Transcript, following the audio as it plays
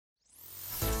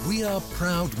We are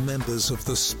proud members of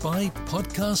the Spy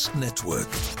Podcast Network.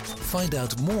 Find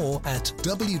out more at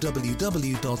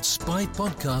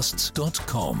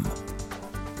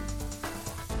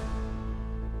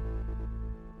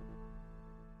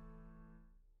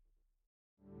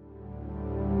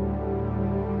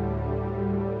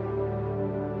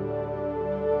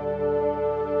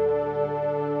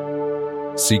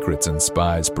Secrets and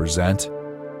Spies present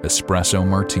Espresso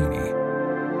Martini.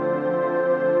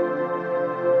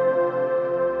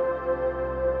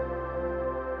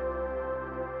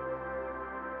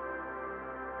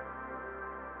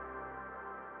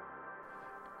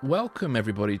 Welcome,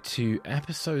 everybody, to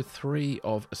episode 3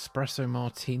 of Espresso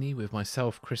Martini with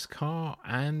myself, Chris Carr,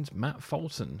 and Matt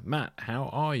Fulton. Matt, how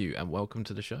are you? And welcome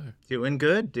to the show. Doing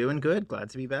good. Glad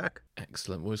to be back.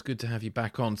 Excellent. Well, it's good to have you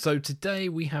back on. So today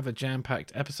we have a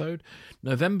jam-packed episode.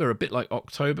 November, a bit like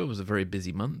October, was a very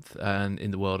busy month and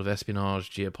in the world of espionage,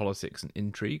 geopolitics, and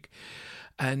intrigue.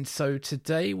 And so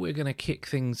today we're going to kick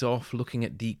things off looking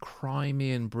at the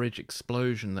Crimean Bridge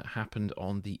explosion that happened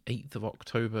on the 8th of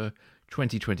October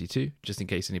 2022, just in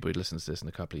case anybody listens to this in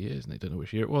a couple of years and they don't know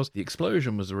which year it was. The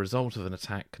explosion was a result of an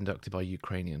attack conducted by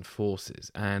Ukrainian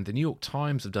forces, and the New York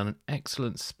Times have done an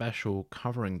excellent special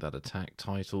covering that attack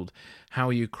titled How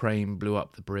Ukraine Blew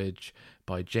Up the Bridge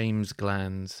by James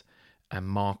Glanz and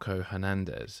Marco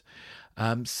Hernandez.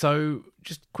 So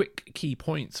just quick key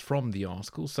points from the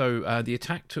article. So the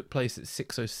attack took place at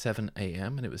 6:07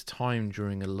 a.m. and it was timed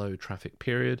during a low traffic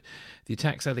period. The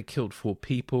attack sadly killed 4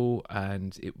 people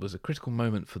and it was a critical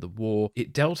moment for the war.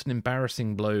 It dealt an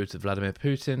embarrassing blow to Vladimir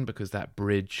Putin because that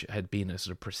bridge had been a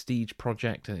sort of prestige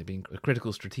project and it had been a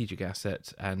critical strategic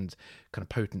asset and kind of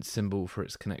potent symbol for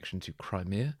its connection to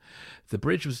Crimea. The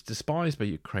bridge was despised by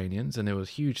Ukrainians and there was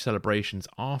huge celebrations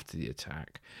after the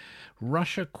attack.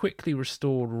 Russia quickly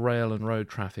restored rail and road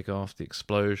traffic after the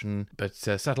explosion, but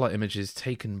satellite images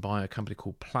taken by a company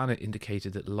called Planet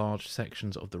indicated that large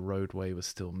sections of the roadway were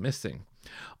still missing.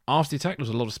 After the attack, there was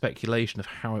a lot of speculation of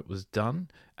how it was done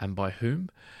and by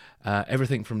whom.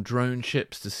 Everything from drone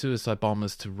ships to suicide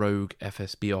bombers to rogue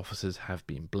FSB officers have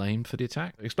been blamed for the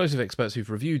attack. Explosive experts who've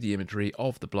reviewed the imagery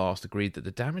of the blast agreed that the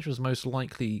damage was most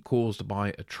likely caused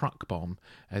by a truck bomb,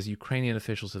 as Ukrainian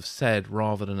officials have said,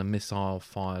 rather than a missile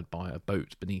fired by a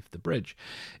boat beneath the bridge.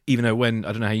 Even though I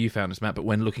don't know how you found this, Matt, but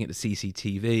when looking at the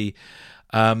CCTV,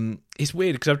 it's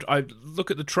weird because I look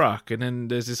at the truck and then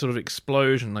there's this sort of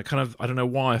explosion. I don't know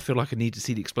why I feel like I need to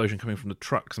see the explosion coming from the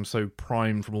truck because I'm so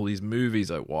primed from all these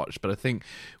movies I watch. But I think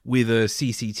with a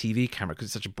CCTV camera, because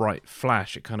it's such a bright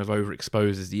flash, it kind of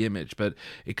overexposes the image. But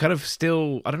it kind of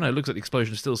still, it looks like the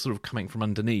explosion is still sort of coming from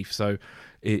underneath. So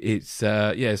it's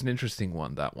an interesting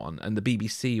one, that one. And the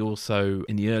BBC also,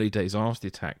 in the early days after the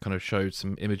attack, kind of showed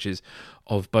some images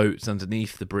of boats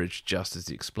underneath the bridge just as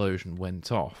the explosion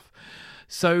went off.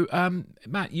 So,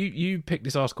 Matt, you picked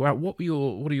this article out. What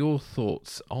are your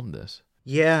thoughts on this?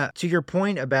 Yeah, to your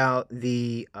point about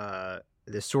the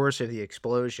source of the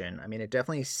explosion, I mean, it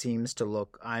definitely seems to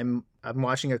look. I'm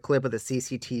watching a clip of the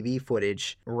CCTV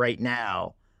footage right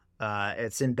now.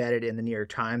 It's embedded in the New York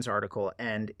Times article,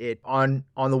 and it on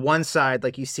the one side,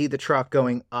 like you see the truck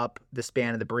going up the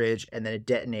span of the bridge, and then it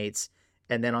detonates,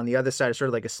 and then on the other side, it's sort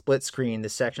of like a split screen, the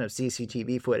section of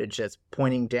CCTV footage that's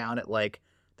pointing down at like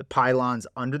the pylons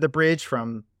under the bridge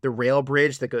from the rail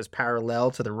bridge that goes parallel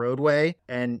to the roadway.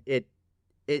 And it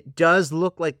does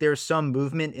look like there's some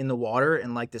movement in the water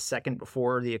in like the second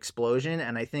before the explosion.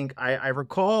 And I think I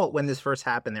recall when this first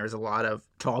happened, there was a lot of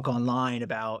talk online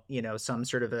about, some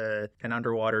sort of an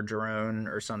underwater drone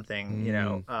or something,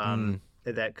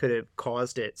 that could have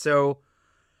caused it. So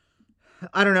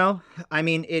I don't know. I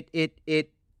mean,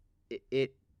 it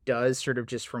does sort of,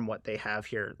 just from what they have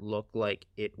here, look like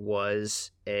it was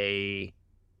a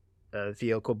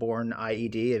vehicle-borne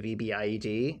IED, a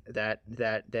VBIED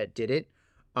that did it.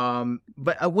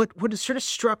 But what sort of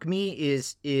struck me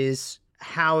is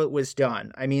how it was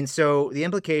done. I mean, so the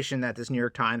implication that this New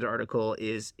York Times article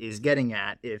is getting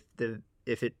at, if the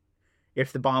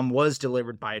bomb was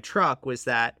delivered by a truck, was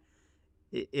that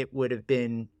it would have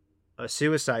been a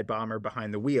suicide bomber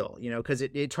behind the wheel, because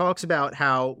it talks about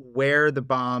how where the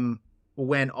bomb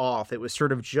went off, it was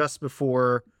sort of just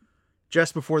before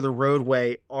the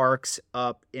roadway arcs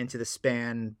up into the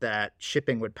span that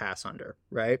shipping would pass under,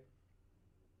 right?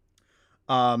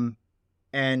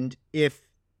 And if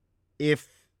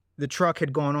the truck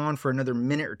had gone on for another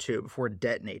minute or two before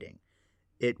detonating,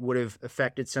 it would have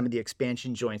affected some of the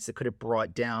expansion joints that could have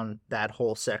brought down that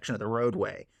whole section of the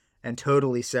roadway and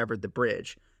totally severed the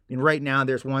bridge. I mean, right now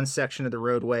there's one section of the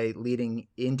roadway leading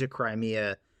into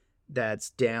Crimea that's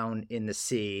down in the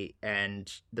sea,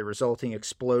 and the resulting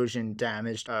explosion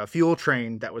damaged a fuel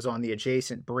train that was on the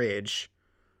adjacent bridge,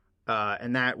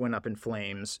 and that went up in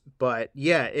flames. But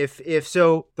yeah, if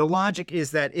so, the logic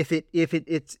is that if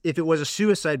it was a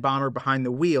suicide bomber behind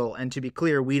the wheel, and to be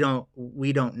clear, we don't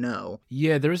know.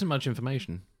 Yeah, there isn't much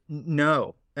information.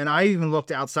 No. And I even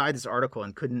looked outside this article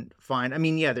and couldn't find, I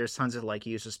mean, yeah, there's tons of like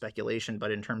use of speculation,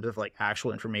 but in terms of like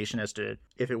actual information as to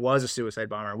if it was a suicide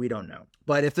bomber, we don't know.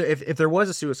 But if there was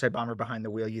a suicide bomber behind the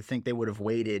wheel, you'd think they would have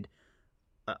waited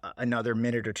another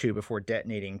minute or two before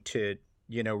detonating to,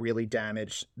 really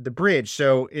damage the bridge.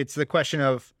 So it's the question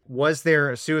of, was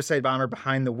there a suicide bomber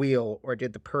behind the wheel, or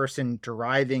did the person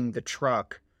driving the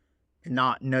truck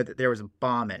not know that there was a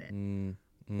bomb in it?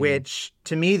 Which,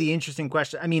 to me, the interesting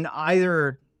question, I mean,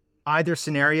 either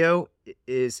scenario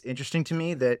is interesting to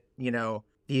me, that, the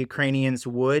Ukrainians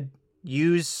would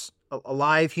use a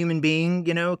live human being,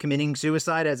 committing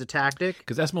suicide as a tactic.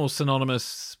 Because that's more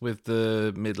synonymous with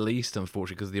the Middle East,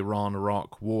 unfortunately, because the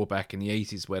Iran-Iraq war back in the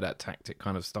 80s, where that tactic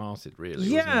kind of started, really.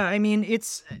 Yeah, I mean,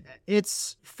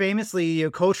 it's famously,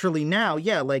 culturally now,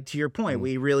 yeah, like to your point,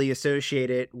 we really associate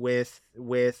it with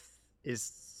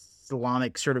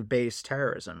Islamic sort of based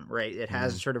terrorism, right? It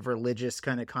has sort of religious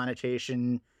kind of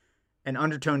connotation and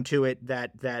undertone to it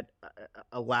that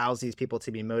allows these people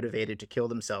to be motivated to kill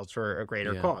themselves for a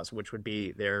greater cause, which would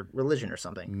be their religion or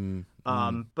something.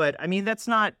 But I mean, that's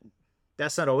not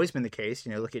always been the case.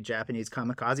 Look at Japanese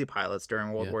kamikaze pilots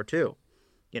during World War II,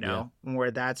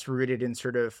 where that's rooted in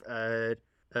sort of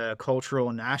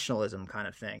cultural nationalism kind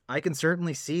of thing. I can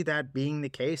certainly see that being the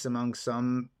case among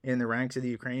some in the ranks of the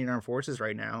Ukrainian armed forces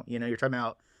right now. You're talking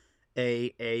about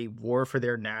a war for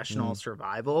their national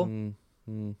survival.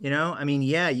 I mean,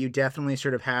 yeah, you definitely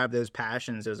sort of have those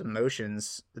passions, those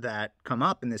emotions that come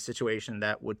up in this situation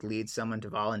that would lead someone to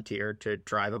volunteer to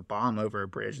drive a bomb over a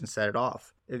bridge and set it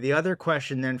off. The other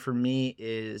question then for me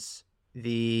is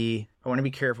I want to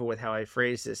be careful with how I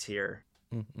phrase this here,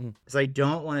 because I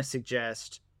don't want to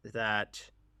suggest that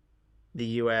the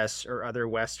U.S. or other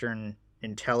Western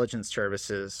intelligence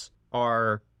services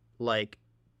are like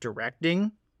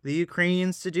directing the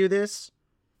Ukrainians to do this.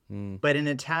 But an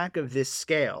attack of this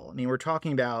scale, I mean, we're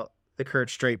talking about the Kerch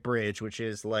Strait Bridge, which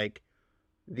is like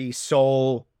the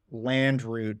sole land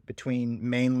route between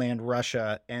mainland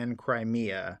Russia and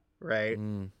Crimea, right?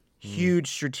 Huge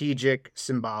strategic,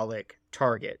 symbolic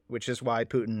target, which is why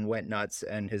Putin went nuts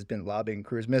and has been lobbing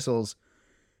cruise missiles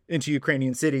into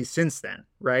Ukrainian cities since then,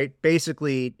 right?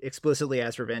 Basically, explicitly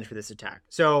as revenge for this attack.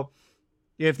 So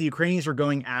if the Ukrainians were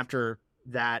going after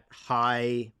that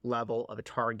high level of a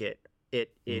target,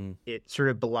 it sort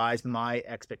of belies my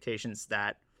expectations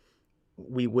that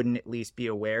we wouldn't at least be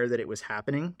aware that it was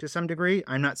happening to some degree.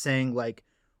 I'm not saying like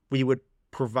we would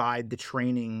provide the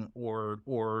training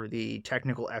or the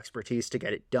technical expertise to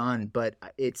get it done, but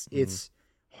it's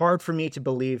hard for me to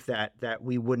believe that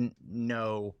we wouldn't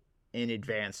know in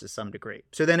advance to some degree.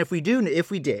 So then if we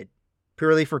did,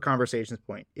 purely for conversation's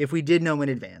point, if we did know in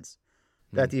advance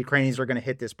that the Ukrainians are going to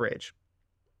hit this bridge,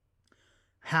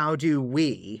 how do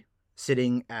we,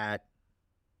 sitting at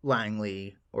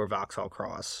Langley or Vauxhall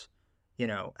Cross,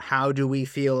 how do we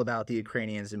feel about the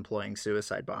Ukrainians employing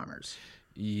suicide bombers?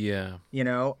 Yeah.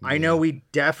 I know we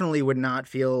definitely would not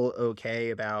feel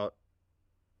okay about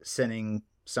sending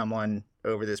someone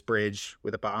over this bridge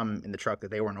with a bomb in the truck that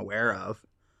they weren't aware of,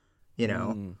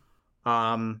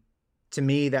 To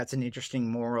me, that's an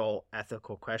interesting moral,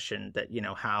 ethical question that,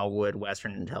 how would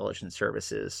Western intelligence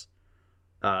services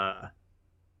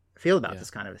feel about this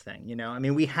kind of a thing? I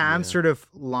mean, we have sort of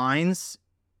lines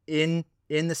in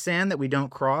the sand that we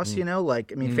don't cross,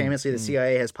 famously the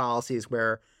CIA has policies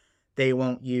where they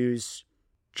won't use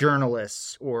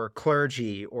journalists or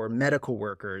clergy or medical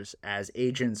workers as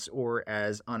agents or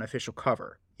as unofficial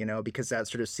cover, because that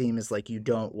sort of seems like you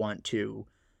don't want to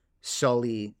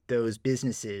sully those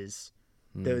businesses,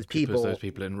 those people. Puts those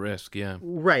people in risk, yeah.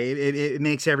 Right. It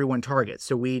makes everyone target.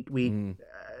 So we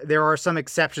there are some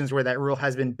exceptions where that rule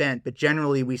has been bent, but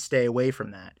generally we stay away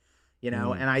from that,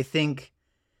 and I think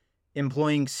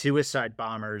employing suicide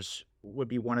bombers would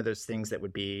be one of those things that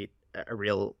would be a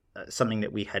real something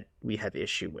that we have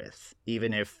issue with,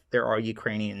 even if there are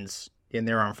Ukrainians in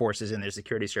their armed forces and their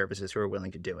security services who are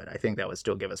willing to do it. I think that would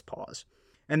still give us pause.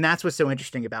 And that's what's so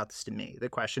interesting about this to me, the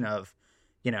question of,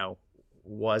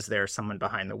 was there someone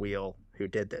behind the wheel who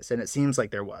did this? And it seems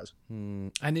like there was.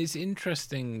 And it's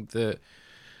interesting that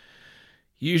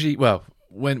usually,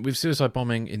 when with suicide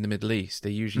bombing in the Middle East, they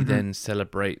usually then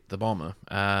celebrate the bomber.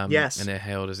 Yes. And they're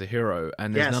hailed as a hero.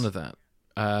 And there's none of that.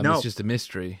 No. It's just a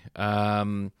mystery,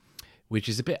 which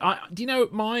is a bit.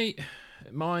 My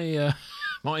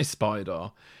I spied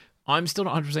are. I'm still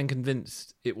not 100%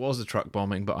 convinced it was a truck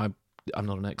bombing, but I'm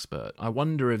not an expert. I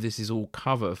wonder if this is all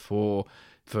cover for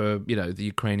the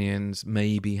Ukrainians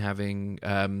maybe having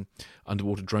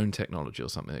underwater drone technology or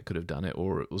something that could have done it,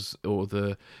 or it was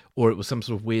some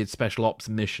sort of weird special ops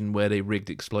mission where they rigged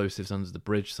explosives under the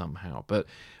bridge somehow. But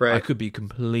Right. I could be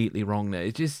completely wrong there.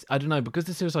 It's just, I don't know, because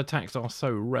the suicide attacks are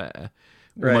so rare,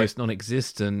 almost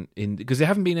non-existent because there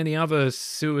haven't been any other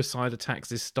suicide attacks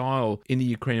this style in the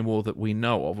Ukrainian war that we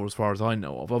know of, or as far as I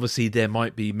know of. Obviously, there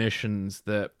might be missions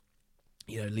that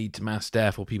lead to mass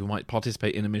death, or people might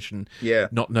participate in a mission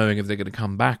not knowing if they're going to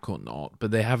come back or not,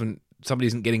 but they haven't. Somebody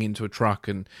isn't getting into a truck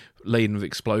and laden with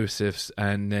explosives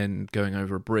and then going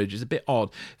over a bridge. It's a bit odd.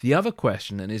 The other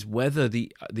question then is whether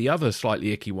the other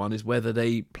slightly icky one is whether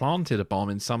they planted a bomb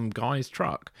in some guy's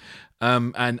truck,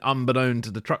 and unbeknown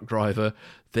to the truck driver,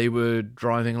 they were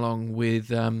driving along with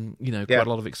quite a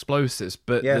lot of explosives.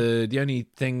 But the only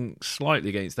thing slightly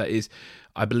against that is,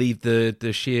 I believe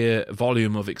the sheer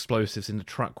volume of explosives in the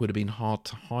truck would have been hard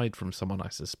to hide from someone, I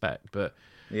suspect. But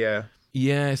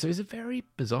yeah, so it's a very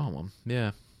bizarre one.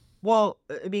 Yeah. Well,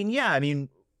 I mean,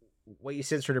 what you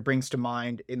said sort of brings to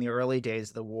mind in the early days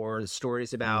of the war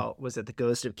stories about, was it the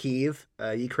Ghost of Kyiv,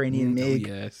 a Ukrainian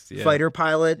MiG fighter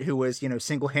pilot who was,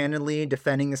 single-handedly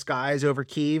defending the skies over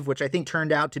Kyiv, which I think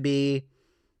turned out to be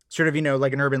sort of,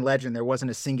 like an urban legend. There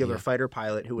wasn't a singular fighter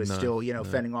pilot who was still,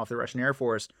 fending off the Russian Air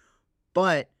Force.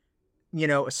 But,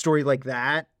 a story like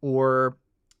that, or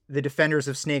the defenders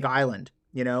of Snake Island,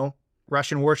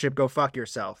 Russian warship, go fuck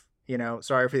yourself.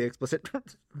 Sorry for the explicit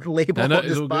label of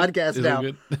this podcast now.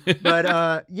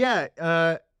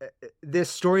 But this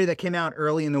story that came out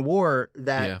early in the war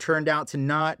that turned out to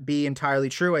not be entirely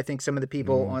true. I think some of the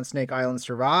people on Snake Island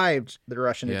survived the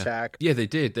Russian attack. Yeah, they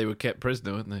did. They were kept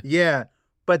prisoner, weren't they? Yeah.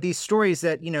 But these stories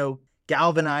that,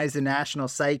 galvanize the national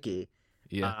psyche,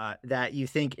 that you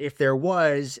think if there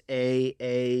was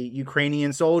a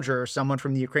Ukrainian soldier or someone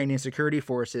from the Ukrainian security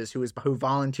forces who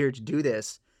volunteered to do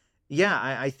this,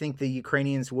 I think the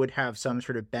Ukrainians would have some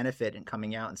sort of benefit in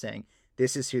coming out and saying,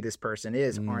 this is who this person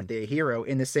is. Aren't they a hero?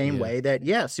 In the same way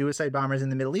that, suicide bombers in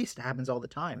the Middle East happens all the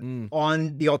time.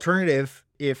 On the alternative,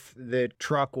 if the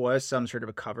truck was some sort of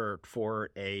a cover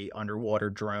for a underwater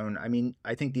drone, I mean,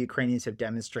 I think the Ukrainians have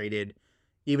demonstrated,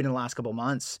 even in the last couple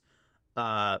months,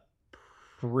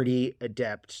 pretty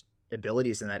adept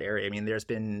abilities in that area. I mean,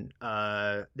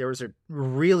 there was a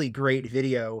really great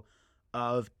video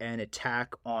of an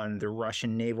attack on the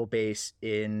Russian naval base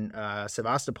in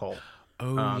Sevastopol.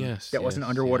 That was an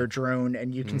underwater drone,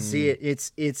 and you can see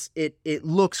it. It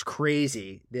looks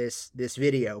crazy, this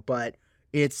video, but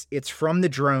it's from the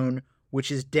drone, which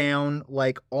is down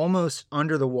like almost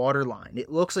under the water line.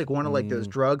 It looks like one of like those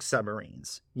drug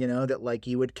submarines, that like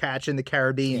you would catch in the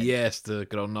Caribbean. Yes, the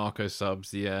good old narco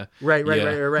subs. Yeah. Right.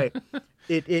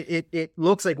 It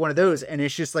looks like one of those, and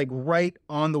it's just like right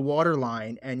on the water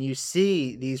line, and you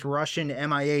see these Russian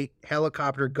Mi-8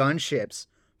 helicopter gunships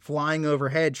flying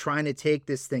overhead trying to take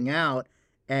this thing out,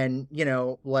 and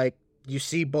like you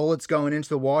see bullets going into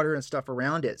the water and stuff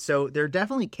around it. So they're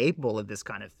definitely capable of this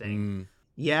kind of thing.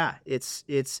 Yeah, it's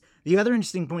the other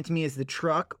interesting point to me is the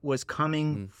truck was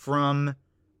coming from,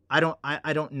 I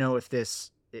don't know if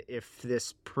this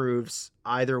proves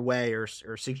either way or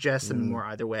suggests something more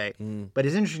either way, but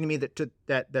it's interesting to me that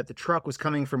the truck was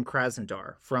coming from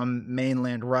Krasnodar, from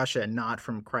mainland Russia, not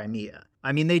from Crimea.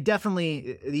 I mean,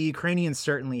 the Ukrainians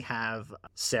certainly have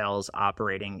cells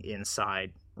operating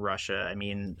inside Russia. I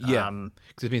mean, because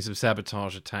there's been some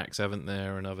sabotage attacks, haven't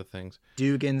there, and other things.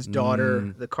 Dugin's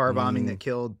daughter, the car bombing that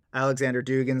killed Alexander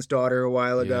Dugin's daughter a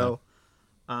while ago.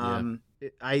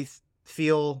 I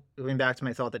feel, going back to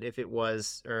my thought that if it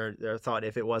was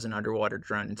an underwater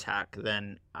drone attack,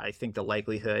 then I think the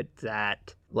likelihood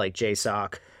that like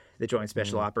JSOC, the Joint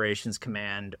Special Operations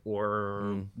Command,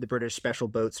 or the British Special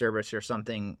Boat Service or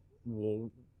something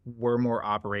were more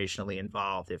operationally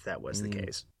involved if that was the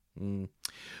case.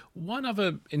 One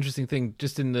other interesting thing,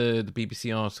 just in the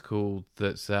BBC article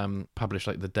that's published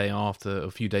like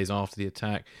a few days after the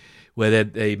attack, where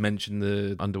they mention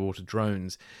the underwater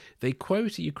drones, they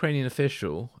quote a Ukrainian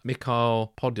official,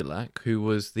 Mikhail Podolyak, who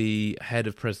was the head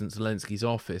of President Zelensky's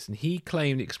office, and he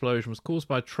claimed the explosion was caused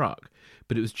by a truck,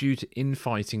 but it was due to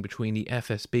infighting between the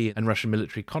FSB and Russian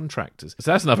military contractors.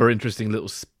 So that's another interesting little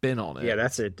spin on it. Yeah,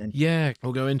 that's it. Yeah,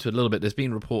 we'll go into it a little bit. There's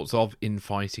been reports of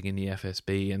infighting in the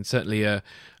FSB, and certainly a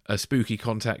a spooky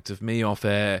contact of me off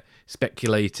air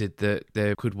speculated that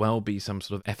there could well be some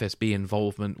sort of FSB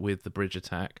involvement with the bridge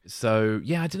attack. So,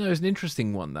 yeah, I don't know. It's an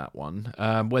interesting one, that one.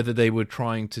 Whether they were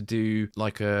trying to do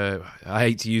like I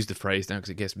hate to use the phrase now because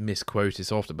it gets misquoted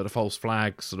so often, but a false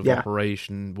flag sort of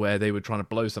operation where they were trying to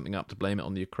blow something up to blame it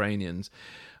on the Ukrainians.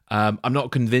 I'm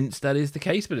not convinced that is the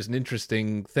case, but it's an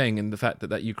interesting thing, and the fact that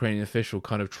that Ukrainian official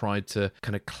kind of tried to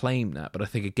kind of claim that. But I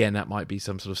think, again, that might be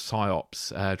some sort of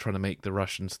psyops trying to make the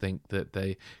Russians think that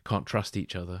they can't trust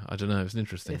each other. I don't know. It's an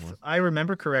interesting one. If I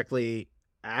remember correctly,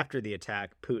 after the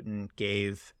attack, Putin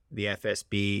gave the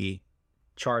FSB,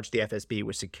 charged the FSB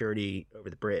with security over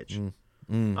the bridge.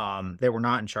 They were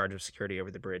not in charge of security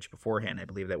over the bridge beforehand. I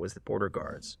believe that was the border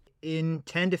guards. In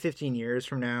 10 to 15 years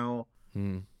from now,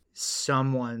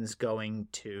 someone's going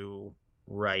to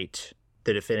write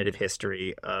the definitive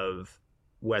history of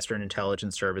Western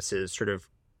intelligence services sort of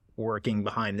working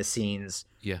behind the scenes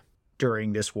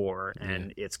during this war,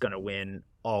 and it's going to win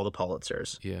all the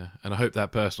Pulitzers. Yeah, and I hope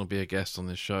that person will be a guest on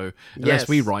this show. Unless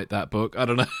we write that book. I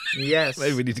don't know. Yes.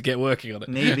 Maybe we need to get working on it.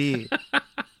 Maybe.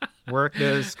 Work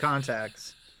those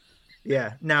contacts.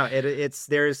 Yeah. No,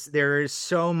 there is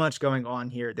so much going on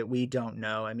here that we don't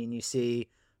know. I mean, you see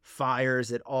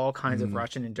fires at all kinds of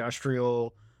Russian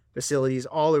industrial facilities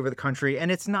all over the country,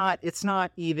 and it's not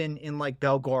even in like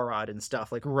Belgorod and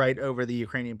stuff, like right over the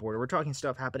Ukrainian border. We're talking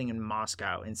stuff happening in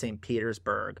Moscow, in St.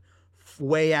 Petersburg,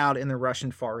 way out in the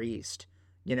Russian Far East,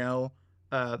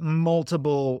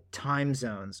 multiple time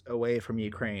zones away from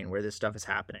Ukraine where this stuff is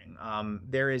happening.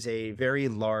 There is a very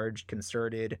large,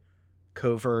 concerted,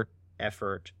 covert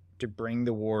effort to bring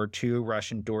the war to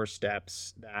Russian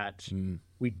doorsteps that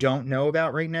we don't know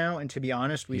about right now, and to be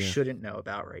honest, we shouldn't know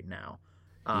about right now.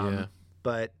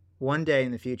 But one day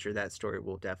in the future, that story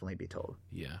will definitely be told.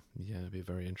 Yeah, it'll be a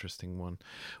very interesting one.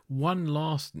 One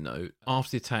last note.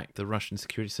 After the attack, the Russian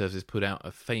security services put out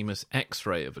a famous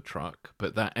X-ray of a truck,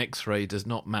 but that X-ray does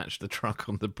not match the truck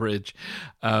on the bridge.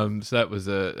 So that was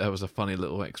a funny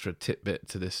little extra tidbit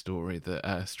to this story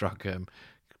that struck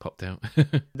popped out.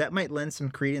 That might lend some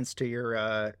credence to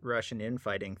your Russian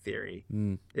infighting theory,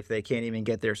 if they can't even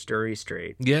get their story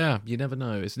straight. Yeah, you never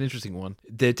know. It's an interesting one.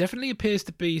 There definitely appears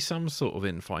to be some sort of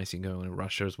infighting going on in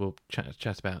Russia, as we'll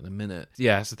chat about in a minute.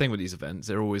 Yeah, it's the thing with these events.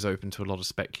 They're always open to a lot of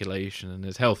speculation, and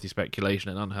there's healthy speculation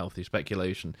and unhealthy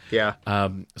speculation. Yeah.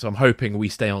 So I'm hoping we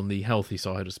stay on the healthy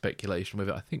side of speculation with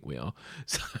it. I think we are.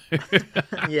 So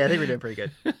yeah, I think we're doing pretty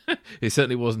good. It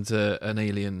certainly wasn't an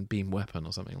alien beam weapon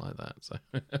or something like that. So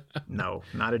no,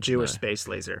 not a Jewish space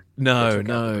laser. No.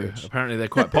 Apparently they're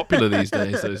quite popular these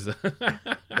days.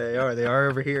 They are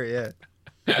over here, yeah.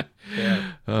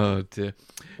 Yeah. Oh dear.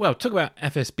 Well, talk about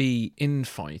FSB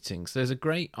infighting. So there's a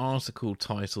great article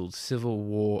titled "Civil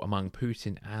War Among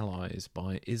Putin Allies"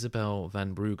 by Isabel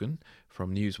van Bruggen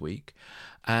from Newsweek.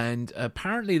 And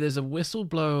apparently there's a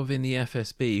whistleblower within the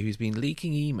FSB who's been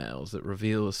leaking emails that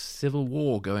reveal a civil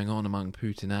war going on among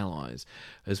Putin allies,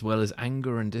 as well as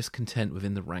anger and discontent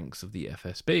within the ranks of the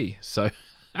FSB. So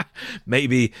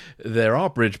maybe there are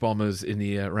bridge bombers in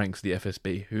the ranks of the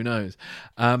FSB. Who knows?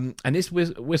 And this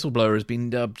whistleblower has been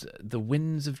dubbed the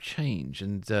Winds of Change.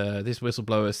 And this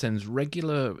whistleblower sends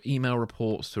regular email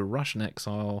reports to a Russian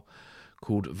exile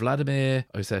called Vladimir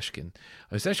Oseshkin.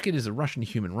 Oseshkin is a Russian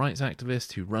human rights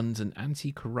activist who runs an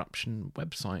anti-corruption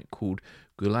website called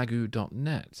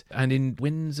Gulagu.net. And in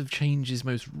Winds of Change's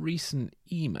most recent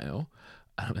email,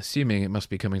 I'm assuming it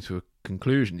must be coming to a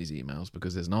conclusion, these emails,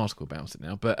 because there's an article about it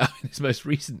now, but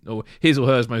his or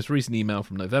her most recent email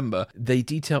from November, they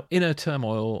detail inner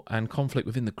turmoil and conflict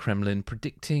within the Kremlin,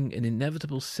 predicting an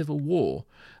inevitable civil war,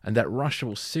 and that Russia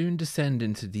will soon descend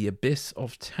into the abyss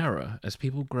of terror as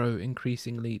people grow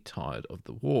increasingly tired of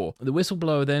the war. The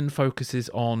whistleblower then focuses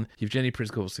on Yevgeny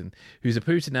Prigozhin, who's a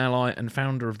Putin ally and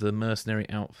founder of the mercenary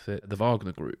outfit, the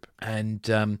Wagner Group. And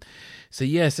so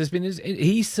yes,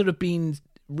 he's sort of been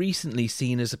recently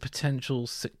seen as a potential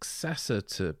successor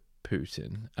to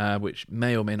Putin, which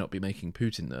may or may not be making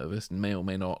Putin nervous, and may or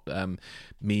may not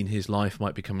mean his life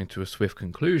might be coming to a swift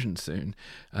conclusion soon,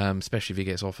 especially if he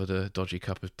gets offered a dodgy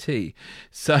cup of tea.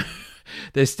 So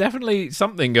there's definitely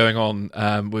something going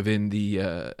on within the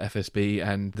FSB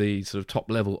and the sort of top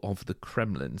level of the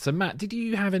Kremlin. So Matt, did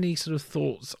you have any sort of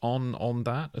thoughts on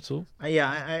that at all? Yeah,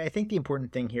 I think the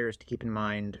important thing here is to keep in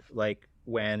mind, like,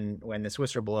 when this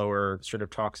whistleblower sort of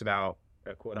talks about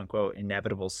a quote-unquote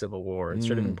inevitable civil war, it's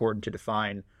sort of important to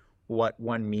define what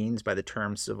one means by the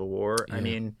term civil war. Yeah. I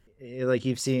mean, like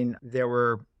you've seen, there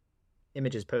were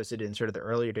images posted in sort of the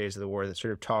earlier days of the war that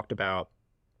sort of talked about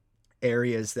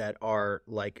areas that are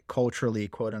like culturally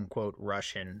quote-unquote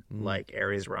Russian, like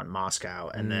areas around Moscow,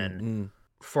 and then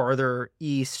farther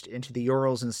east into the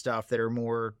Urals and stuff that are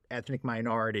more ethnic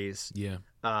minorities. Yeah.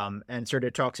 And sort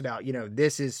of talks about,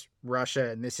 this is Russia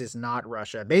and this is not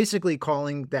Russia, basically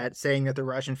saying that the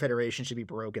Russian Federation should be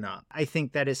broken up. I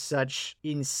think that is such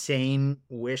insane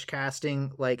wish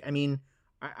casting. Like, I mean,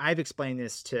 I've explained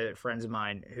this to friends of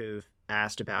mine who've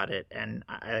asked about it. And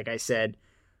like I said,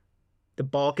 the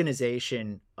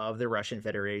balkanization of the Russian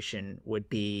Federation would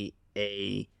be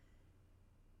a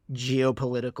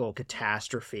geopolitical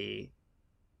catastrophe,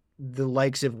 the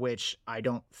likes of which I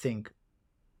don't think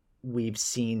we've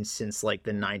seen since like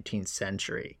the 19th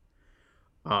century.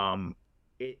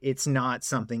 It's not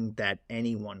something that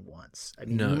anyone wants. I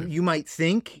mean, No. you might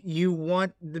think you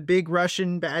want the big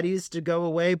Russian baddies to go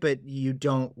away, but you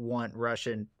don't want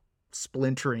Russia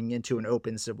splintering into an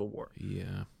open civil war.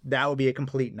 Yeah. That would be a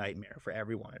complete nightmare for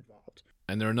everyone involved.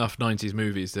 And there are enough 90s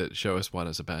movies that show us why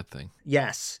that's a bad thing.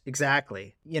 Yes,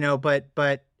 exactly.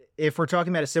 But if we're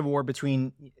talking about a civil war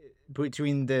between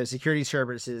the security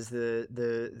services,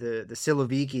 the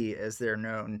Siloviki, as they're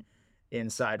known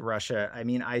inside Russia, I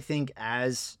mean, I think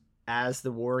as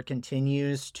the war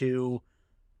continues to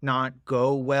not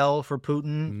go well for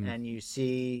Putin, and you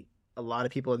see a lot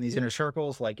of people in these inner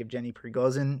circles, like Evgeny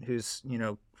Prigozhin, who's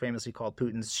famously called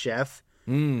Putin's chef,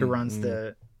 who runs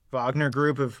the Wagner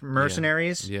group of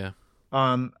mercenaries. Yeah.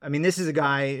 I mean, this is a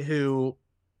guy who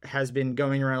has been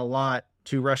going around a lot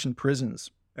to Russian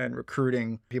prisons and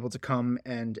recruiting people to come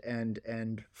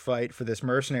and fight for this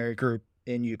mercenary group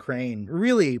in Ukraine.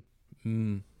 Really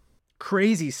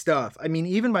crazy stuff. I mean,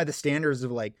 even by the standards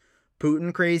of like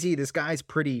Putin crazy, this guy's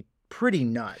pretty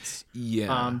nuts.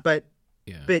 Yeah. But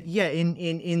yeah,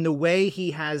 in the way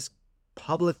he has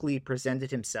publicly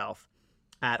presented himself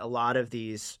at a lot of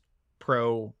these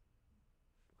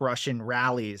pro-Russian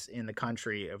rallies in the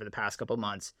country over the past couple of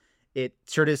months, it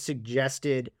sort of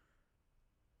suggested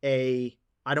I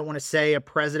don't want to say a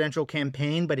presidential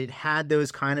campaign, but it had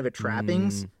those kind of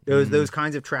trappings, those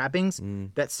kinds of trappings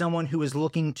that someone who is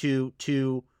looking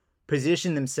to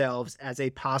position themselves as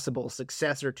a possible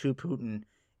successor to Putin,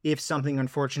 if something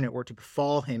unfortunate were to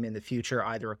befall him in the future,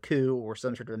 either a coup or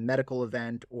some sort of a medical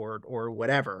event or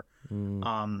whatever,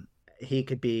 he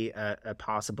could be a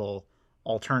possible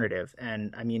alternative.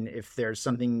 And I mean, if there's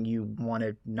something you want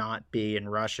to not be in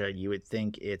Russia, you would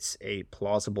think it's a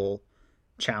plausible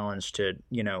challenge to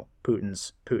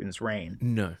Putin's reign.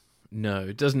 No,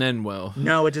 it doesn't end well.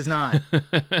 No, it does not.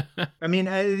 I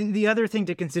mean, the other thing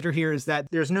to consider here is that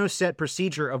there's no set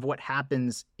procedure of what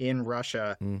happens in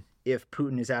Russia if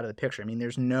Putin is out of the picture. I mean,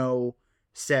 there's no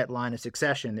set line of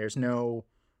succession. There's no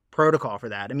protocol for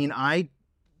that. I mean, I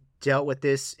dealt with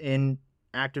this in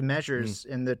Active Measures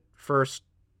in the first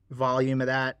volume of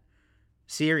that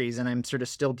series, and I'm sort of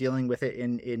still dealing with it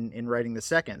in writing the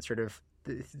second, sort of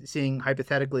seeing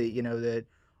hypothetically, the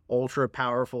ultra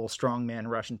powerful strongman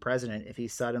Russian president, if he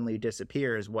suddenly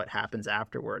disappears, what happens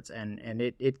afterwards? And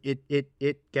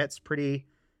it gets pretty.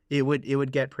 It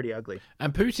would get pretty ugly.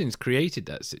 And Putin's created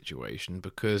that situation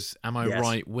because, am I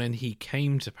right, when he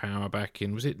came to power back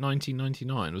in, was it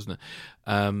 1999, wasn't it?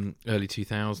 Early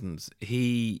 2000s.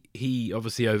 He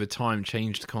obviously over time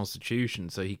changed the constitution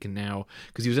so he can now,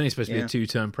 because he was only supposed to be a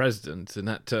two-term president, and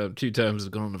that 2 terms has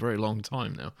gone on a very long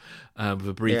time now, with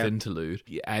a brief interlude.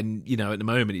 And, at the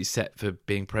moment he's set for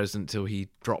being president till he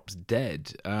drops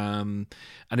dead. And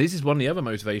this is one of the other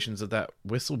motivations of that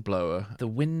whistleblower. The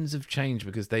winds of change,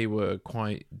 because they were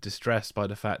quite distressed by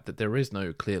the fact that there is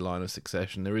no clear line of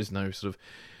succession. There is no sort of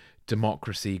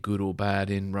democracy, good or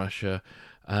bad, in Russia.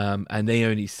 And they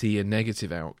only see a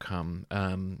negative outcome,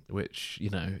 which,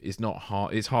 is not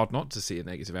hard. It's hard not to see a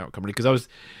negative outcome, because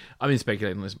I've been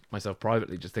speculating on this myself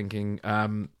privately, just thinking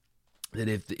that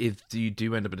if you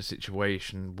do end up in a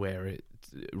situation where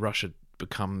Russia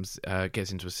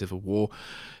gets into a civil war,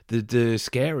 the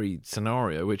scary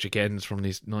scenario, which again is from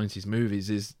these 90s movies,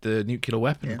 is the nuclear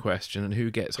weapon question and who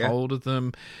gets hold of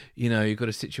them. You've got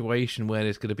a situation where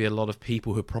there's going to be a lot of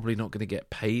people who are probably not going to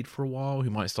get paid for a while, who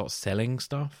might start selling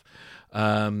stuff,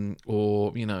 it's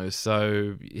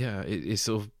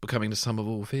sort of becoming the sum of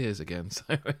all fears again. So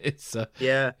it's I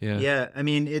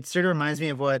mean, it sort of reminds me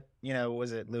of what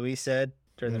was it Louis said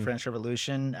during the French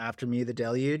Revolution, "After me the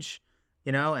deluge."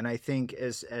 And I think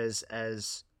as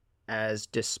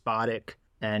despotic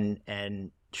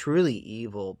and truly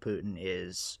evil Putin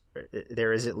is,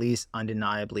 there is at least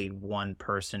undeniably one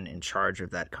person in charge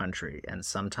of that country, and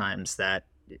sometimes that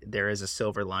there is a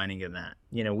silver lining in that.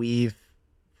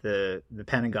 The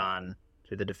Pentagon,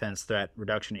 through the Defense Threat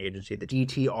Reduction Agency, the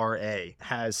DTRA,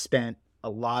 has spent a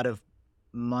lot of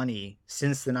money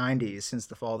since the 90s, since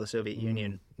the fall of the Soviet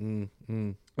Union,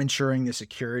 ensuring the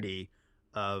security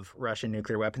of Russian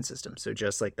nuclear weapon systems. So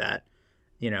just like that,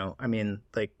 I mean,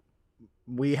 like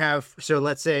we have. So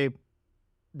let's say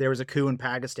there was a coup in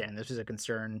Pakistan. This was a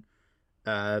concern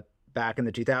back in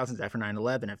the 2000s after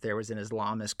 9/11. If there was an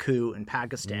Islamist coup in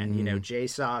Pakistan,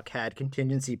 JSOC had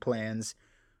contingency plans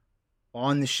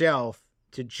on the shelf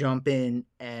to jump in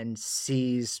and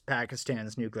seize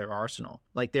Pakistan's nuclear arsenal.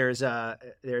 Like there's a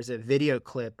video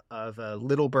clip of a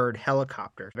Little Bird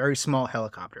helicopter, very small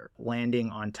helicopter, landing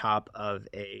on top of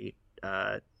a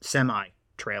semi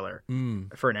trailer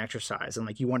for an exercise. And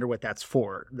like you wonder what that's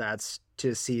for. That's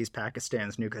to seize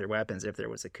Pakistan's nuclear weapons if there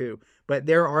was a coup. But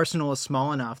their arsenal is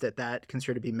small enough that can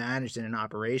sort of be managed in an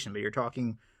operation. But you're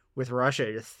talking with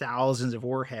Russia, thousands of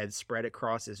warheads spread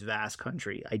across this vast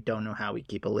country. I don't know how we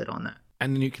keep a lid on that.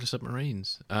 And the nuclear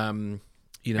submarines. And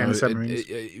the submarines.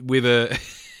 With a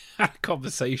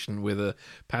conversation with a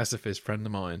pacifist friend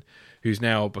of mine who's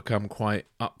now become quite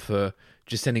up for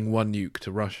just sending one nuke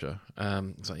to Russia.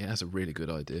 It's like, yeah, that's a really good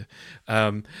idea.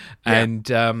 One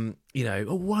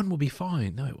will be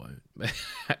fine. No, it won't,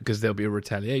 because there'll be a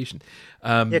retaliation.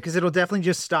 Because it'll definitely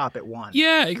just stop at one.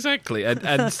 Yeah, exactly.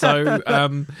 And so,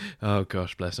 oh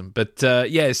gosh, bless them. But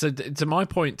so to my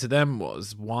point to them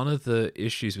was, one of the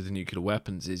issues with the nuclear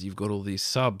weapons is you've got all these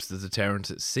subs, the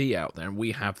deterrents at sea out there, and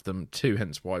we have them too.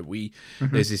 Hence why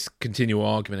there's this continual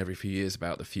argument every few years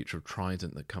about the future of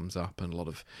Trident that comes up, and a lot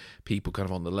of people kind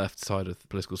of on the left side of the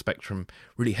political spectrum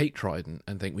really hate Trident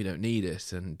and think we don't need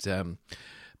it. And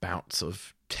about sort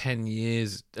of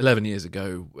 11 years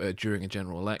ago, during a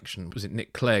general election, was it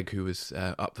Nick Clegg, who was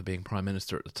up for being Prime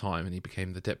Minister at the time, and he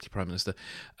became the Deputy Prime Minister,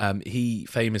 he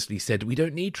famously said, we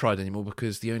don't need Trident anymore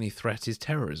because the only threat is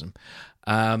terrorism.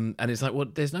 And it's like, well,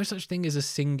 there's no such thing as a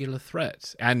singular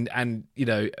threat. And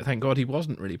thank God he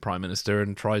wasn't really Prime Minister,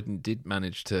 and Trident did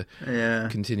manage to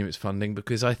continue its funding,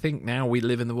 because I think now we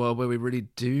live in the world where we really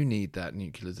do need that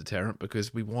nuclear deterrent,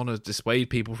 because we want to dissuade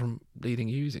people from bleeding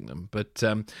using them. But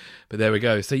there we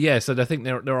go. So I think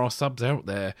there are subs out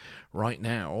there right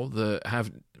now that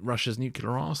have Russia's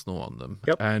nuclear arsenal on them.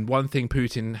 Yep. And one thing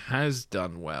Putin has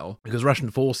done well, because Russian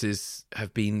forces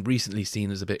have been recently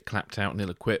seen as a bit clapped out and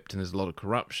ill-equipped, and there's a lot of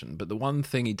corruption, but the one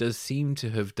thing he does seem to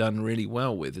have done really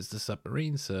well with is the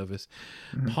submarine service,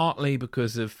 partly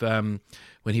because of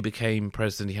when he became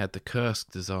president, he had the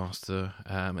Kursk disaster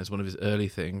as one of his early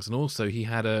things, and also he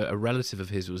had a relative of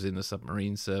his who was in the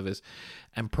submarine service,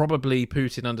 and probably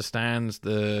Putin understands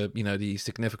the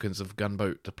significance of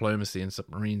gunboat diplomacy, and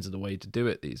submarines are the way to do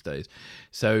it these days.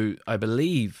 So I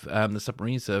believe the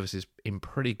submarine service is in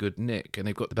pretty good nick, and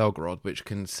they've got the Belgorod, which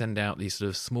can send out these sort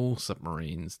of small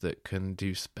submarines that can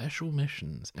do special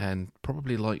missions, and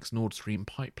probably likes Nord Stream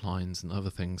pipelines and other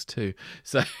things too.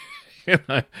 So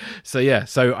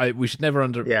we should never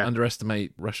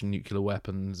underestimate Russian nuclear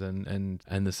weapons and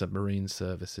the submarine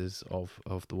services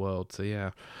of the world.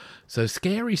 So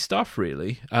scary stuff,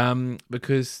 really,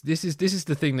 because this is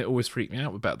the thing that always freaked me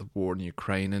out about the war in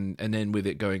Ukraine, and then with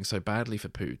it going so badly for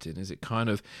Putin, is it kind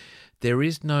of, there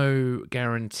is no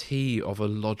guarantee of a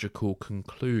logical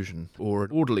conclusion or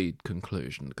an orderly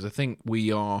conclusion, because I think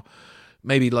we are,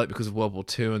 maybe like because of World War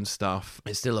II and stuff,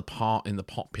 it's still a part in the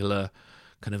popular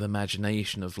kind of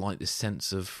imagination of like this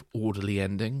sense of orderly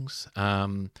endings.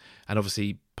 And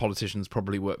obviously politicians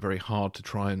probably work very hard to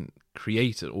try and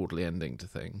create an orderly ending to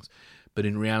things. But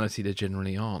in reality, there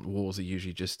generally aren't. Wars are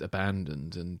usually just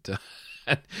abandoned and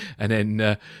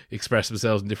then express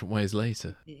themselves in different ways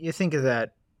later. You think of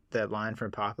that line from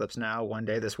Apocalypse Now, one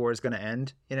day this war is going to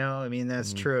end. I mean,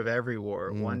 that's true of every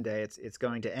war. One day it's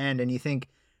going to end. And you think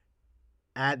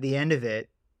at the end of it,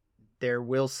 there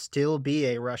will still be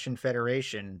a Russian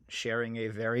Federation sharing a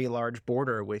very large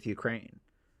border with Ukraine.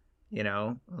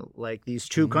 Like these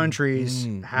two countries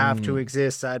have to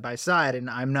exist side by side. And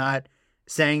I'm not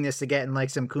saying this to get in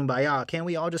like some kumbaya. Can't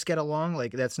we all just get along?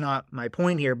 Like, that's not my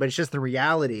point here, but it's just the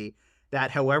reality that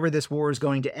however this war is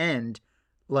going to end,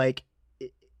 like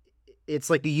it's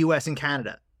like the US and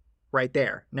Canada right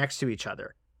there next to each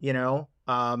other, they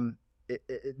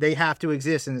have to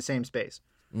exist in the same space.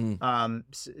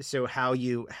 So how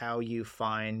you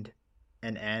find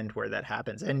an end where that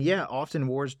happens, and often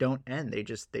wars don't end; they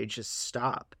just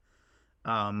stop,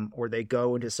 or they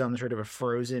go into some sort of a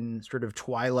frozen sort of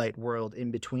twilight world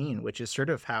in between, which is sort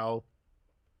of how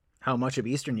much of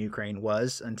Eastern Ukraine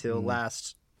was until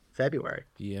last February.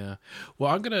 Yeah.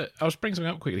 Well, I'll bring something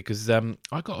up quickly, because I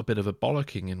got a bit of a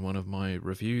bollocking in one of my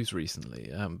reviews recently,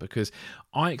 because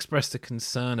I expressed a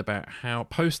concern about how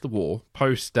post the war,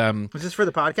 was this for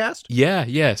the podcast?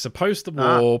 Yeah. So post the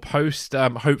war,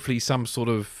 hopefully some sort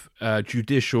of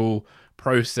judicial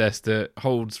process that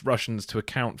holds Russians to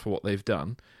account for what they've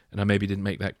done, and I maybe didn't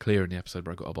make that clear in the episode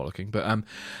where I got a bollocking. But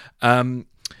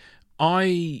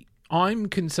I'm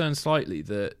concerned slightly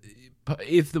that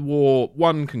if the war,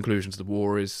 one conclusion to the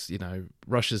war is, you know,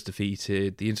 Russia's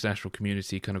defeated, the international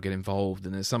community kind of get involved,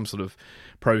 and there's some sort of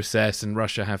process, and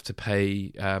Russia have to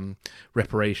pay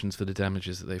reparations for the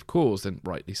damages that they've caused, and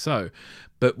rightly so.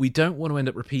 But we don't want to end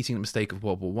up repeating the mistake of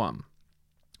World War One.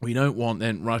 We don't want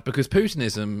then, right, because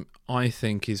Putinism, I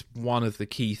think, is one of the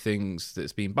key things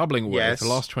that's been bubbling away for the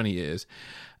last 20 years.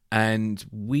 And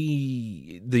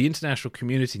the international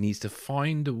community needs to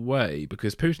find a way,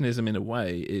 because Putinism, in a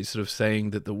way, is sort of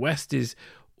saying that the West is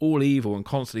all evil and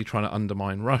constantly trying to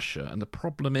undermine Russia. And the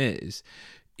problem is,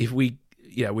 we've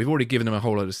already given them a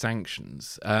whole load of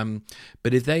sanctions.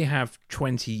 But if they have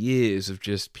 20 years of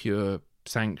just pure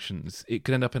sanctions, it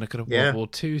could end up in a kind of World War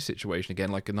II situation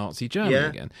again, like a Nazi Germany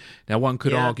again. Now, one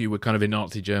could argue we're kind of in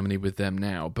Nazi Germany with them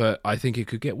now, but I think it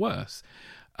could get worse.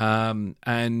 And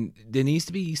there needs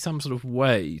to be some sort of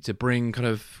way to bring kind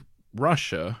of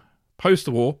Russia, post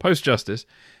the war, post-justice,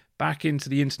 back into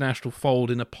the international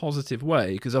fold in a positive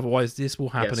way, because otherwise this will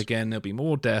happen again. There'll be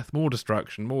more death, more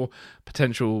destruction, more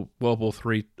potential World War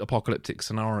III apocalyptic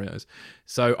scenarios.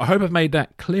 So I hope I've made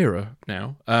that clearer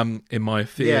now, in my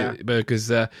fear, because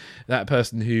that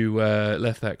person who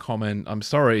left that comment, I'm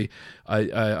sorry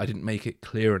I didn't make it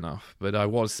clear enough, but I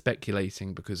was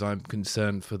speculating because I'm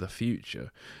concerned for the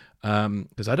future,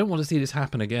 because I don't want to see this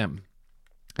happen again,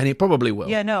 and it probably will.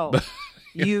 Yeah, no,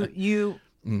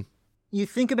 You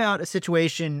think about a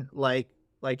situation like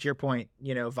to your point,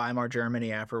 you know, Weimar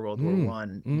Germany after World War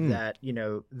One, that, you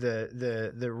know,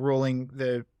 the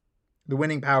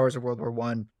winning powers of World War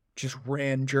One just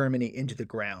ran Germany into the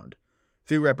ground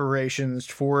through reparations,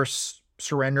 forced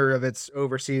surrender of its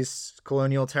overseas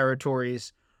colonial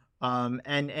territories,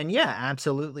 and yeah,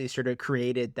 absolutely sort of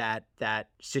created that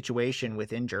situation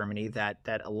within Germany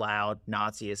that allowed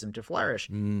Nazism to flourish.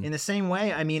 In the same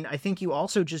way, I mean, I think you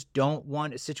also just don't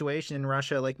want a situation in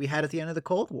Russia like we had at the end of the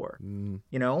Cold War,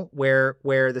 you know, where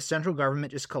the central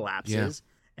government just collapses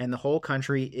and the whole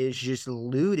country is just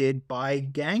looted by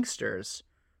gangsters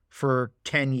for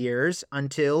 10 years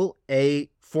until a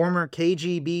former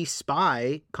KGB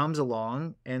spy comes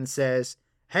along and says,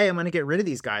 hey, I'm going to get rid of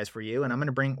these guys for you, and I'm going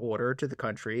to bring order to the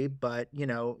country, but, you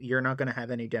know, you're not going to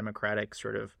have any democratic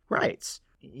sort of rights.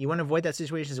 You want to avoid that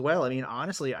situation as well. I mean,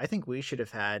 honestly, I think we should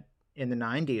have had, in the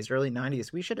 90s, early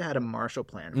 90s, we should have had a Marshall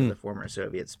Plan for the former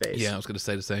Soviet space. Yeah, I was going to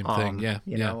say the same thing.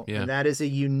 You know, and that is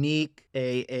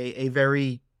a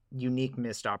very unique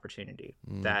missed opportunity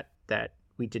that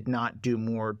we did not do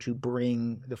more to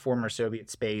bring the former Soviet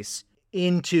space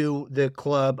into the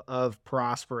club of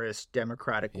prosperous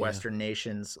democratic Western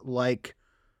nations, like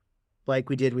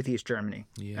we did with East Germany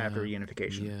after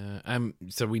unification. Yeah.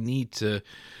 So we need to,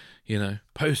 you know,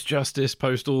 post justice,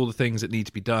 post all the things that need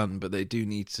to be done, but they do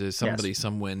need to, somebody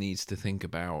somewhere needs to think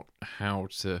about how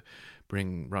to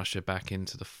bring Russia back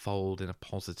into the fold in a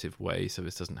positive way so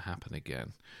this doesn't happen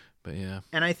again. But yeah.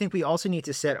 And I think we also need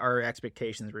to set our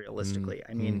expectations realistically.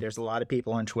 I mean, there's a lot of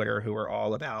people on Twitter who are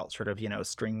all about sort of, you know,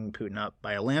 stringing Putin up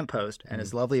by a lamppost. And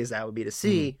as lovely as that would be to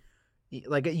see,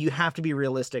 like, you have to be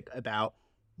realistic about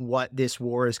what this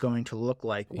war is going to look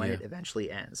like when it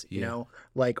eventually ends. You know,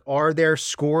 like, are there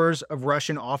scores of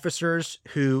Russian officers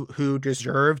who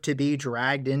deserve to be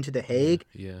dragged into The Hague?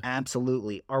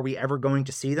 Absolutely. Are we ever going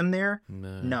to see them there?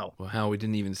 No. Well, how we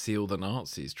didn't even see all the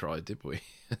Nazis try, did we?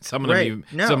 Some of them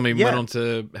went on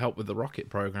to help with the rocket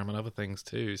program and other things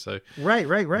too. So right.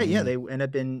 Yeah, they end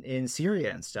up in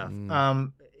Syria and stuff.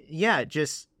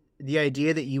 Just the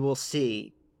idea that you will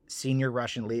see senior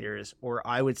Russian leaders, or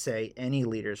I would say any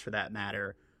leaders for that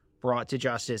matter, brought to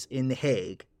justice in The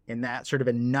Hague in that sort of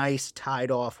a nice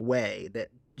tied off way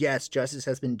that, yes, justice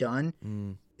has been done.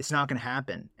 It's not going to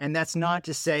happen. And that's not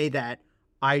to say that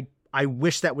I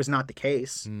wish that was not the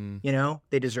case. You know,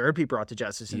 they deserve to be brought to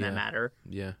justice in that matter.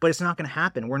 But it's not going to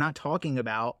happen. We're not talking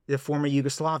about the former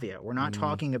Yugoslavia. We're not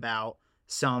talking about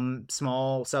some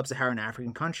small sub-Saharan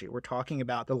African country. We're talking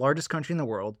about the largest country in the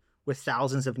world with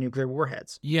thousands of nuclear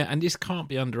warheads. Yeah, and this can't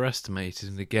be underestimated.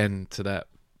 And again, to that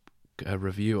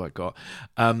review I got,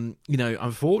 you know,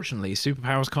 unfortunately,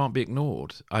 superpowers can't be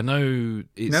ignored. I know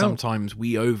sometimes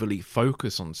we overly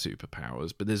focus on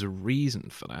superpowers, but there's a reason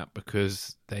for that,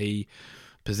 because they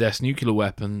possess nuclear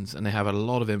weapons and they have a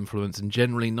lot of influence, and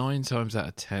generally 9 times out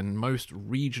of 10 most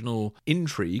regional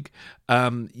intrigue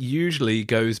usually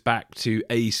goes back to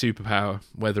a superpower,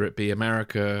 whether it be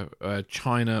America,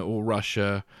 China or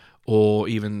Russia, or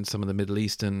even some of the Middle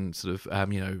Eastern sort of,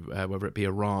 whether it be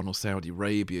Iran or Saudi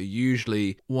Arabia.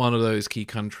 Usually one of those key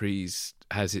countries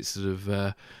has its sort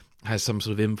of has some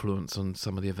sort of influence on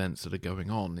some of the events that are going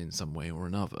on in some way or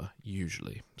another,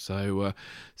 usually. So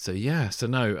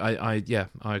no, I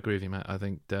agree with you, Matt. I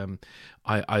think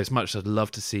I as much as I'd love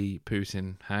to see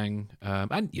Putin hang,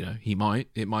 and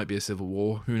it might be a civil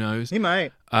war. Who knows? He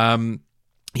might.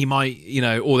 He might,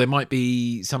 or there might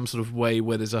be some sort of way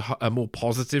where there's a more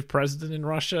positive president in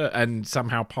Russia, and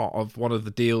somehow part of one of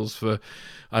the deals for,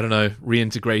 I don't know,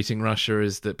 reintegrating Russia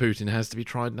is that Putin has to be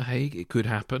tried in The Hague. It could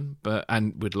happen,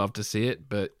 and we'd love to see it,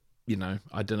 but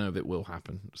I don't know if it will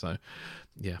happen. So,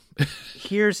 yeah.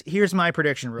 Here's my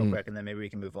prediction, real quick, and then maybe we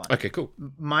can move on. Okay, cool.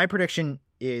 My prediction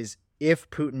is if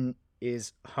Putin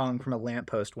is hung from a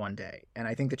lamppost one day, and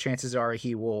I think the chances are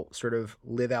he will sort of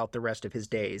live out the rest of his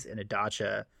days in a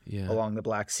dacha along the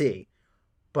Black Sea.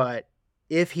 But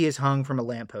if he is hung from a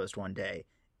lamppost one day,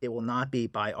 it will not be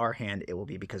by our hand. It will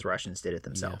be because Russians did it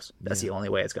themselves. That's the only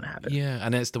way it's going to happen. Yeah,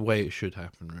 and that's the way it should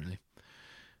happen, really.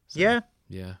 So,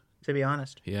 yeah. To be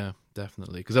honest. Yeah,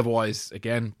 definitely. Because otherwise,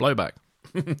 again, blowback.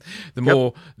 the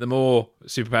more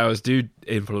superpowers do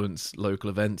influence local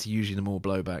events, usually the more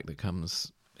blowback that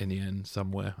comes in the end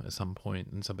somewhere at some point,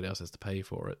 and somebody else has to pay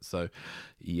for it. So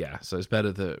it's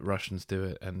better that Russians do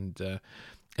it, and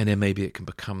then maybe it can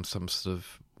become some sort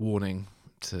of warning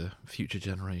to future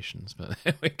generations. But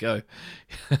there we go.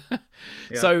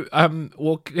 So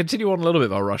we'll continue on a little bit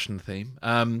of our Russian theme.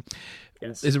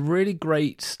 Yes. There's a really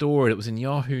great story that was in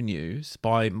Yahoo News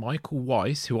by Michael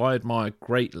Weiss, who I admire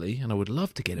greatly, and I would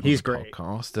love to get him on the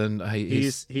podcast. And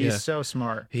he's so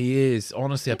smart. He is.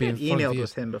 Honestly, I've been emailed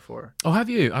with him before. Oh, have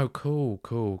you? Oh, cool.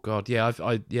 God, yeah,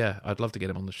 I'd love to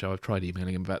get him on the show. I've tried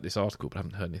emailing him about this article, but I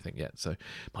haven't heard anything yet. So,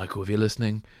 Michael, if you're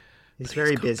listening, he's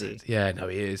very busy. Yeah, no,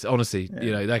 he is. Honestly,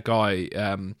 that guy.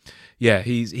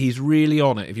 He's really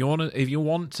on it. If you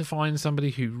want to find somebody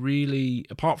who really,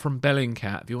 apart from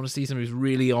Bellingcat, if you want to see somebody who's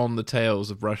really on the tails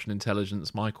of Russian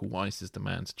intelligence, Michael Weiss is the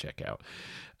man to check out.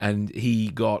 And he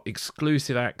got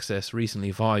exclusive access recently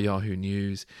via Yahoo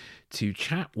News to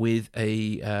chat with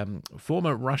a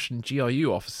former Russian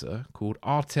GRU officer called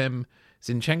Artem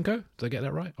Zinchenko. Did I get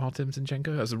that right? Artem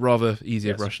Zinchenko? That's a rather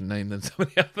easier Russian name than some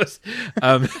of the others.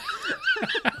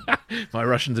 My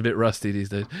Russian's a bit rusty these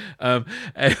days.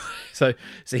 Anyway, so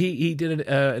he did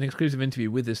an exclusive interview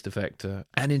with this defector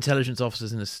and intelligence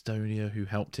officers in Estonia who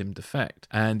helped him defect.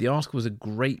 And the article was a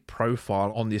great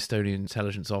profile on the Estonian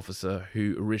intelligence officer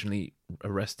who originally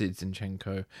arrested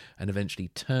Zinchenko and eventually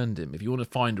turned him. If you want to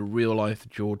find a real-life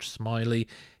George Smiley,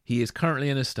 he is currently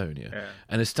in Estonia. Yeah.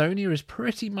 And Estonia is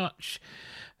pretty much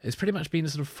been a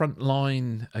sort of front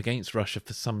line against Russia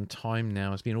for some time now.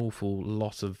 There's been an awful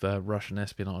lot of Russian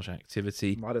espionage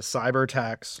activity. A lot of cyber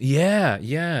attacks. Yeah.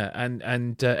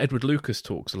 And Edward Lucas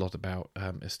talks a lot about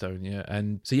Estonia.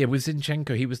 And so, with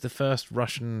Zinchenko, he was the first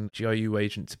Russian GRU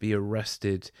agent to be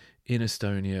arrested in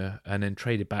Estonia and then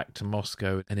traded back to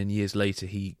Moscow. And then years later,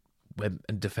 he went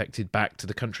and defected back to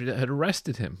the country that had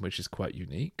arrested him, which is quite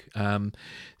unique. One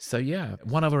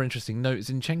other interesting note,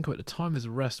 Zinchenko at the time of his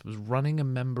arrest was running a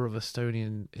member of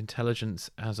Estonian intelligence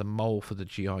as a mole for the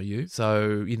GRU.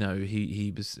 So,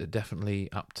 he was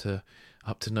definitely up to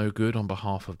no good on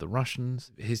behalf of the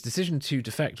Russians. His decision to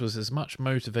defect was as much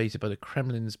motivated by the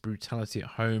Kremlin's brutality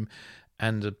at home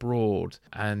and abroad,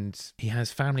 and he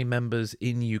has family members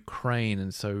in Ukraine,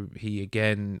 and so he,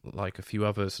 again, like a few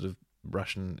other sort of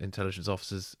Russian intelligence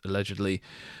officers allegedly,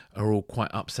 are all quite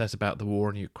upset about the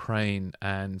war in Ukraine,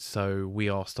 and so we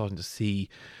are starting to see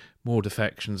more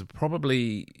defections.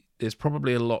 There's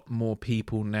probably a lot more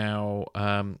people now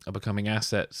are becoming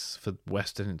assets for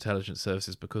Western intelligence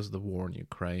services because of the war in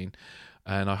Ukraine.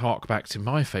 And I hark back to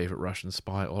my favourite Russian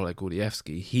spy, Oleg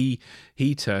Gordievsky. He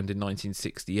turned in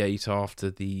 1968 after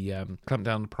the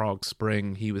clampdown on the Prague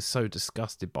Spring. He was so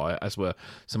disgusted by it, as were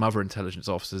some other intelligence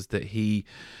officers, that he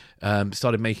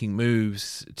started making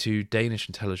moves to Danish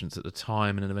intelligence at the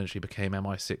time, and then eventually became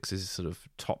MI6's sort of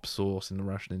top source in the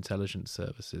Russian intelligence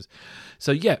services.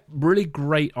 So really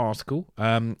great article.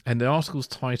 And the article's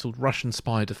titled Russian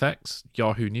Spy Defects,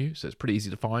 Yahoo News, so it's pretty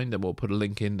easy to find, and we'll put a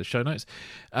link in the show notes.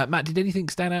 Matt, did anything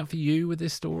stand out for you with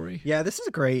this story? Yeah, this is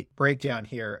a great breakdown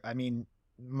here. I mean,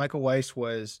 Michael Weiss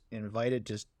was invited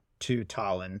to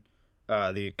Tallinn,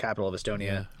 the capital of Estonia,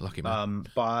 yeah, lucky man.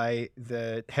 By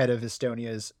the head of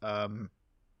Estonia's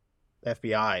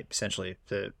FBI, essentially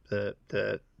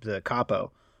the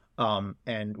capo,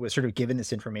 and was sort of given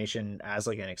this information as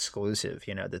like an exclusive,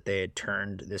 that they had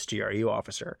turned this GRU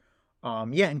officer.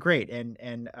 And great,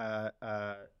 and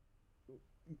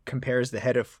compares the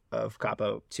head of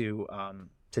capo to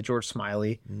George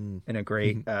Smiley in a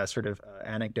great sort of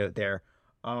anecdote there.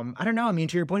 I don't know. I mean,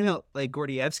 to your point about like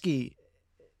Gordievsky,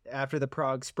 after the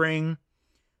Prague Spring,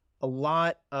 a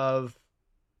lot of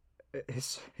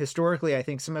historically, I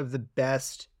think some of the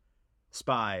best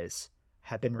spies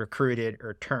have been recruited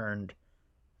or turned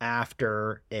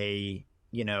after a,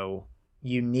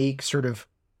 unique sort of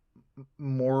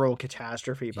moral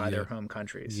catastrophe by their home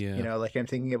countries. Like I'm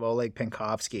thinking of Oleg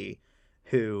Penkovsky,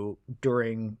 who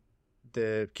during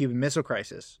the Cuban Missile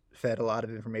Crisis fed a lot of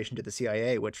information to the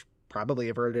CIA, which probably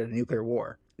averted a nuclear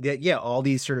war. Yeah, all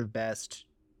these sort of best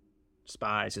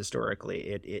spies historically,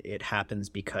 it happens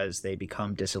because they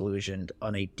become disillusioned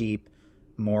on a deep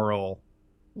moral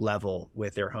level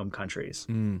with their home countries.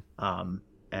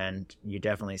 And you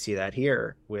definitely see that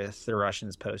here with the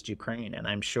Russians post-Ukraine. And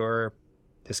I'm sure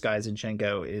this guy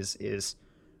Zinchenko is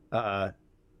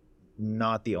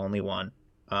not the only one.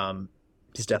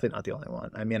 He's definitely not the only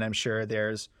one. I mean, I'm sure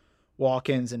there's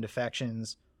walk-ins and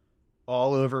defections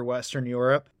all over Western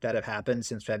Europe that have happened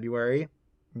since February,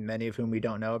 many of whom we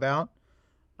don't know about.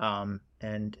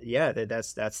 And yeah,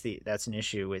 that's an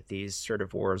issue with these sort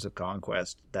of wars of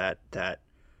conquest that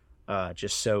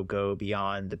just so go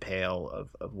beyond the pale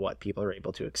of what people are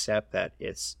able to accept, that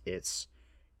it's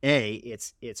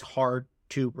hard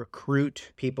to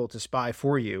recruit people to spy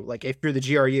for you. Like if you're the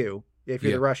GRU, if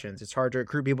you're the Russians, it's hard to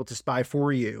recruit people to spy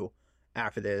for you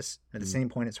after this. At the same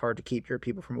point, it's hard to keep your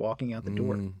people from walking out the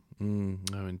door.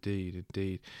 No, indeed.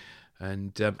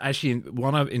 And actually,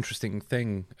 one other interesting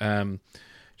thing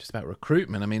just about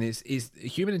recruitment, I mean, is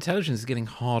human intelligence is getting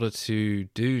harder to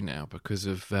do now because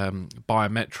of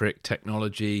biometric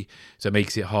technology. So it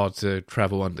makes it hard to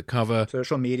travel undercover.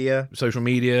 Social media,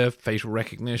 facial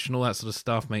recognition, all that sort of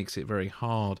stuff makes it very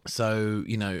hard. So,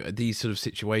 these sort of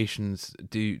situations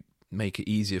do make it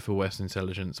easier for Western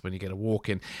intelligence when you get a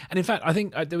walk-in. And in fact, I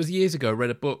think there was years ago, I read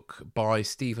a book by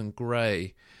Stephen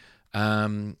Gray,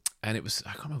 and it was,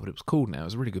 I can't remember what it was called now. It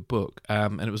was a really good book.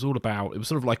 And it was all about, it was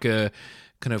sort of like a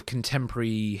kind of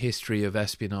contemporary history of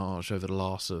espionage over the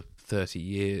last 30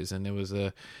 years. And there was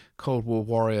a Cold War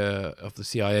warrior of the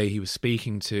CIA he was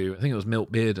speaking to, I think it was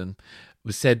Milt Bearden,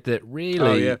 was said that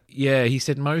really, he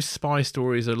said most spy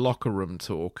stories are locker room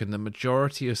talk, and the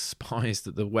majority of spies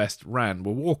that the West ran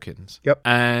were walk-ins. Yep.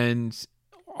 And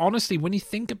honestly, when you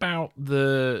think about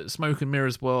the smoke and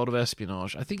mirrors world of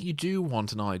espionage, I think you do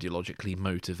want an ideologically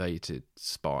motivated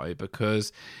spy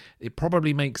because it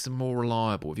probably makes them more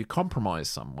reliable. If you compromise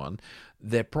someone,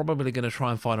 they're probably going to try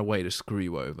and find a way to screw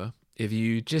you over. If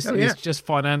you just it's just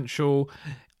financial,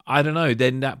 I don't know,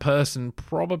 then that person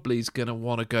probably is going to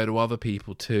want to go to other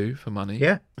people too for money.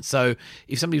 Yeah. So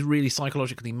if somebody's really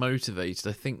psychologically motivated,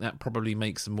 I think that probably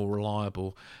makes them more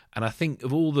reliable. And I think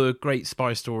of all the great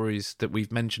spy stories that we've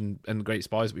mentioned and great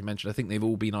spies that we've mentioned, I think they've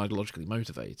all been ideologically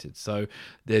motivated. So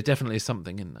there definitely is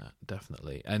something in that,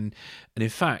 definitely. And in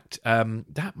fact,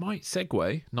 that might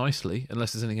segue nicely,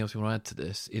 unless there's anything else you want to add to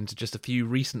this, into just a few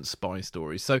recent spy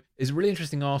stories. So there's a really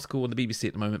interesting article on the BBC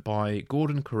at the moment by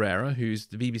Gordon Corera, who's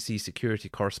the BBC security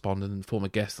correspondent and former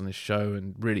guest on this show,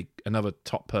 and really another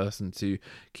top person to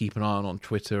keep an eye on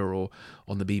Twitter or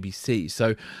on the BBC.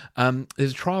 So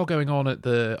there's a trial going on at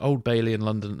the Old Bailey in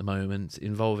London at the moment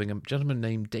involving a gentleman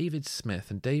named David Smith.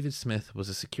 And David Smith was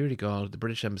a security guard at the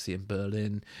British Embassy in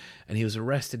Berlin, and he was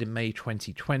arrested in May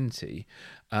 2020.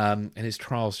 And his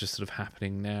trial's just sort of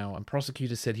happening now. And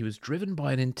prosecutors said he was driven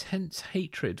by an intense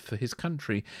hatred for his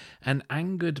country and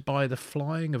angered by the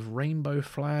flying of rainbow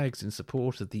flags in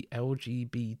support of the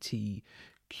LGBTQ+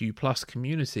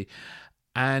 community.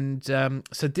 And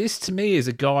so this to me is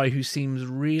a guy who seems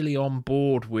really on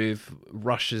board with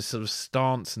Russia's sort of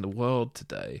stance in the world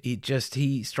today.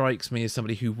 He strikes me as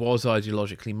somebody who was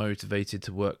ideologically motivated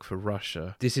to work for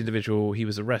Russia. This individual, he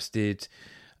was arrested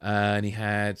and he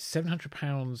had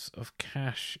 £700 of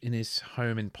cash in his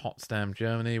home in Potsdam,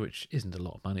 Germany, which isn't a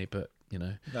lot of money, but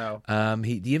No.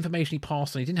 The information he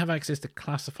passed on, he didn't have access to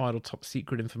classified or top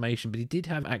secret information, but he did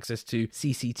have access to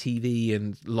CCTV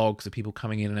and logs of people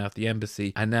coming in and out of the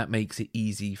embassy, and that makes it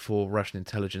easy for Russian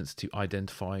intelligence to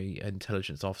identify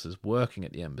intelligence officers working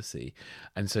at the embassy,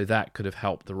 and so that could have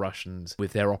helped the Russians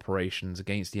with their operations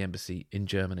against the embassy in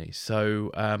Germany.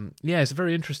 So it's a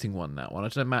very interesting one, that one. I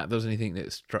don't know, Matt, if there was anything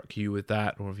that struck you with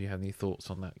that, or if you had any thoughts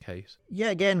on that case.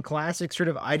 Yeah, again, classic sort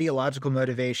of ideological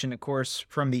motivation, of course,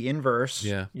 from the inverse.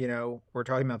 Yeah. We're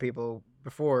talking about people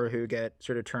before who get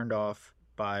sort of turned off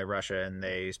by Russia and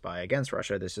they spy against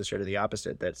Russia. This is sort of the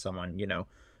opposite, that someone,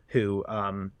 who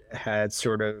had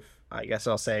sort of, I guess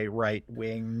I'll say,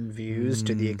 right-wing views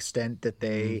to the extent that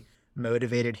they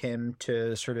motivated him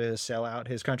to sort of sell out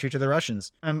his country to the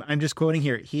Russians. I'm just quoting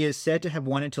here. He is said to have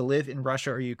wanted to live in Russia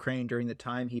or Ukraine during the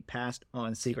time he passed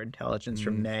on secret intelligence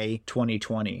from May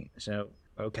 2020. So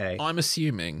Okay. I'm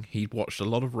assuming he'd watched a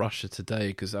lot of Russia Today,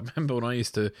 because I remember when I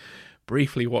used to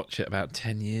briefly watch it about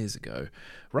 10 years ago.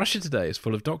 Russia Today is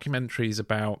full of documentaries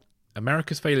about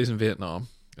America's failures in Vietnam,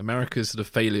 America's sort of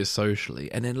failures socially,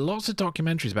 and then lots of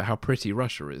documentaries about how pretty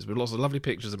Russia is, with lots of lovely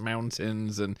pictures of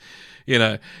mountains and,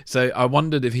 so I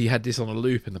wondered if he had this on a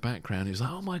loop in the background. He was like,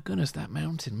 oh my goodness, that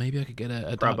mountain, maybe I could get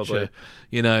a Probably.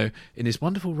 Dutcher, in this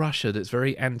wonderful Russia that's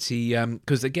very anti,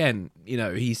 because again,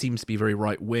 he seems to be very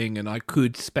right-wing, and I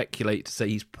could speculate to say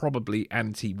he's probably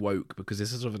anti-woke, because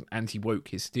there's sort of an anti-woke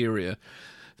hysteria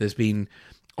that's been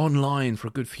online for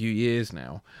a good few years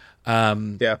now.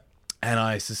 Yeah. And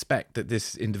I suspect that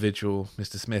this individual,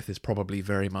 Mr. Smith, is probably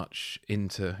very much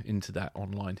into that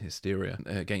online hysteria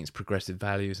against progressive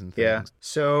values and things. Yeah.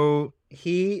 So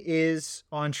he is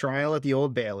on trial at the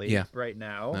Old Bailey Yeah. right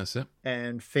now. That's it.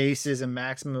 And faces a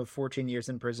maximum of 14 years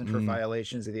in prison for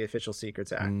violations of the Official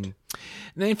Secrets Act.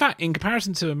 Now, in fact, in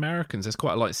comparison to Americans, that's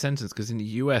quite a light sentence, because in the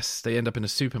US, they end up in a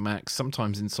supermax,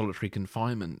 sometimes in solitary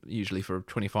confinement, usually for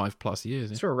 25 plus years.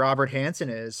 That's where Robert Hansen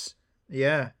is.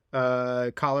 Yeah.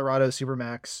 Colorado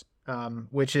Supermax,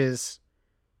 which is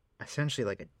essentially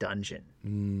like a dungeon.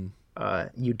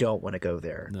 You don't want to go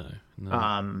there.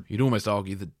 No. You'd almost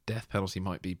argue the death penalty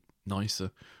might be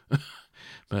nicer. But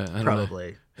I don't know.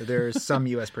 Probably. There's some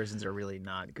U.S. prisons are really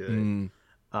not good.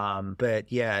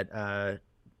 But yeah,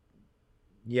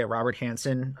 Robert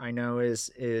Hansen, I know,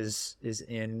 is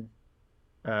in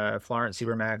Florence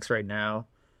Supermax right now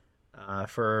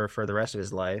for the rest of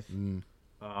his life.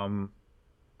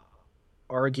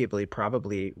 Arguably,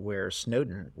 probably where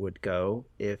Snowden would go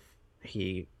if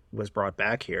he was brought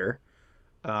back here.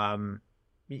 That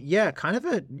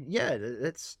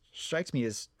strikes me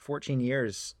as 14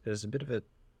 years is a bit of a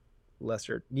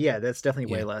lesser. Yeah, that's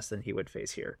definitely way less than he would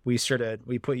face here. We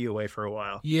put you away for a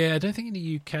while. Yeah, I don't think in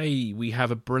the UK we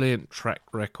have a brilliant track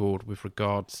record with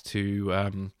regards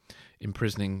to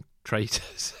imprisoning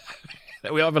traitors.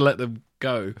 We either let them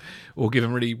go or give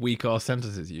them really weak ass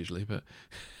sentences usually, but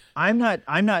I'm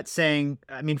not saying,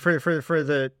 I mean, for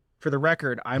the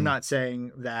record, I'm not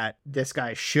saying that this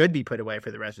guy should be put away for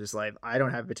the rest of his life. I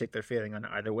don't have a particular feeling on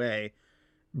either way.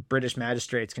 British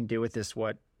magistrates can do with this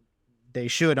what they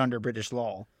should under British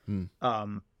law.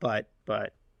 But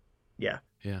yeah.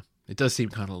 Yeah, it does seem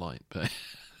kind of light, but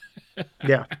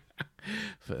yeah.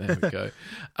 But there we go.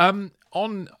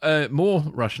 On more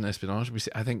Russian espionage,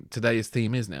 I think today's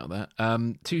theme is now that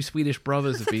two Swedish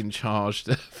brothers have been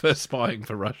charged for spying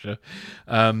for Russia,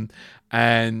 and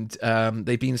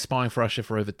they've been spying for Russia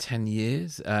for over 10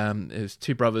 years. It was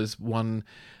two brothers, one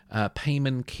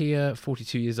Payman Kier,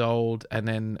 42 years old, and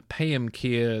then Payam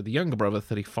Kier, the younger brother,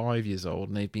 35 years old,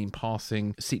 and they've been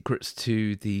passing secrets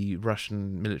to the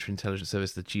Russian military intelligence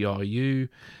service, the GRU.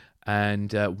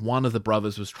 And one of the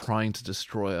brothers was trying to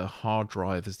destroy a hard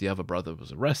drive as the other brother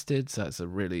was arrested. So that's a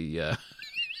really,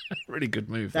 really good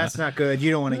move. That's not good.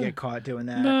 You don't want to get caught doing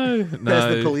that. No. As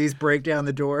the police break down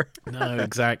the door. No,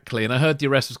 exactly. And I heard the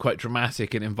arrest was quite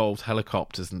dramatic. It involved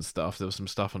helicopters and stuff. There was some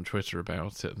stuff on Twitter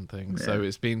about it and things. Yeah. So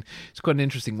it's quite an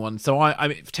interesting one. So I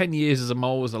mean, 10 years as a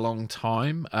mole was a long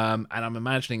time. And I'm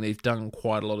imagining they've done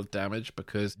quite a lot of damage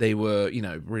because they were,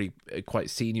 really quite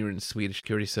senior in Swedish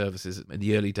security services in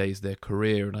the early days of their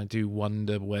career. And I do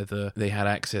wonder whether they had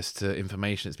access to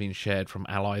information that's been shared from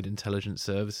allied intelligence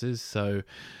services. So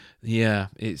yeah,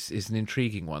 it's an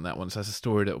intriguing one, that one. So that's a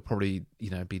story that will probably,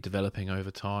 be developing over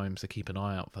time. So keep an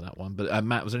eye out for that one. But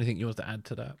Matt, was there anything you wanted to add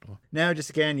to that? Or? No, just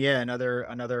again,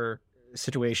 another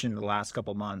situation in the last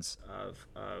couple months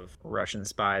of Russian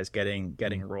spies getting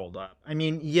rolled up. I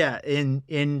mean,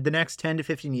 in the next 10 to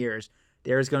 15 years,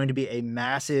 there is going to be a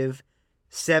massive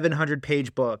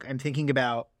 700-page book. I'm thinking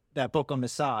about that book on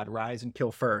Mossad, Rise and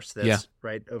Kill First. That's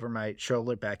right over my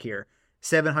shoulder back here.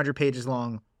 700 pages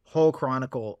long. Whole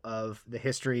chronicle of the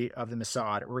history of the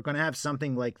Mossad. We're going to have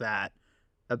something like that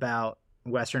about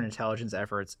Western intelligence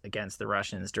efforts against the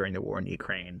Russians during the war in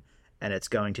Ukraine. And it's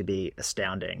going to be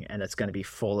astounding. And it's going to be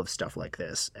full of stuff like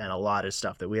this and a lot of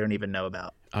stuff that we don't even know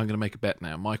about. I'm going to make a bet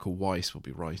now. Michael Weiss will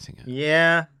be writing it.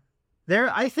 Yeah.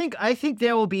 I think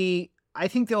there will be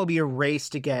a race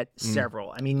to get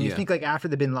several. I mean, you think like after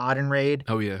the Bin Laden raid.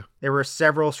 Oh yeah. There were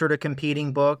several sort of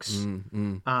competing books.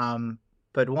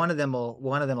 But one of them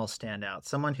will stand out.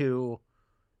 Someone who,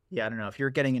 I don't know, if you're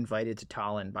getting invited to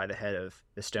Tallinn by the head of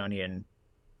Estonian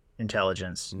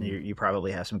intelligence, you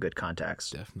probably have some good contacts.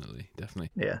 Definitely.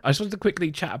 Yeah. I just wanted to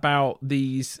quickly chat about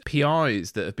these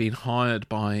PIs that have been hired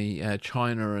by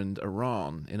China and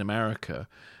Iran in America.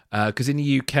 Because in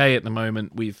the UK at the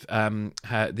moment, we've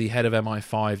had the head of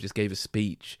MI5 just gave a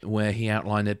speech where he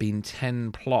outlined there had been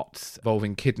 10 plots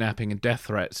involving kidnapping and death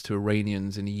threats to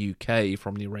Iranians in the UK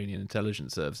from the Iranian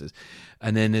intelligence services.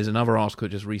 And then there's another article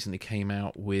that just recently came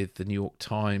out with the New York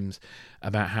Times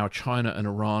about how China and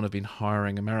Iran have been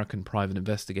hiring American private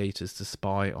investigators to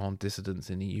spy on dissidents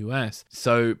in the US.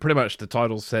 So pretty much the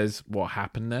title says what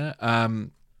happened there.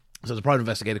 So there's a private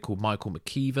investigator called Michael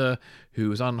McKeever who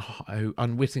was who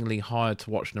unwittingly hired to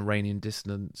watch an Iranian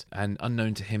dissident, and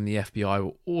unknown to him, the FBI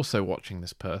were also watching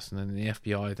this person, and the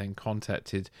FBI then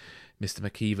contacted Mr.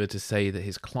 McKeever to say that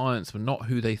his clients were not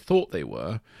who they thought they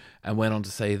were, and went on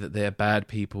to say that they're bad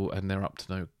people and they're up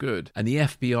to no good. And the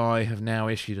FBI have now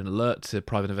issued an alert to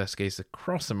private investigators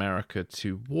across America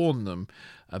to warn them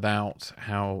about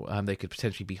how they could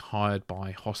potentially be hired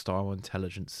by hostile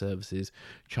intelligence services,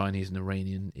 Chinese and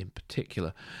Iranian in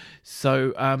particular.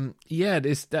 So,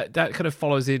 that kind of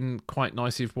follows in quite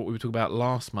nicely with what we were talking about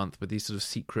last month with these sort of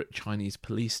secret Chinese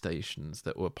police stations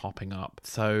that were popping up.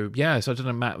 So I don't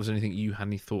know, Matt, was there anything you had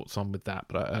any thoughts on with that?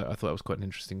 But I thought it was quite an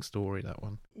interesting story, that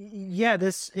one. Yeah,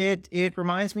 it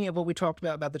reminds me of what we talked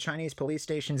about the Chinese police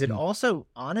stations. It also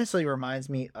honestly reminds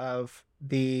me of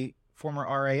the former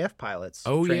RAF pilots.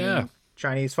 Oh, yeah.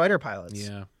 Chinese fighter pilots.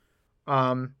 Yeah.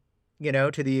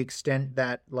 To the extent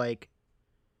that, like,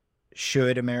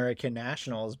 should American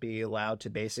nationals be allowed to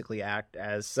basically act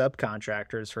as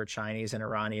subcontractors for Chinese and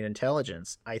Iranian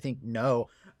intelligence? I think no.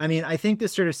 I mean, I think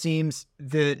this sort of seems,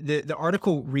 the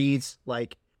article reads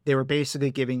like they were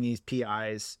basically giving these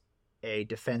PIs a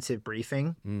defensive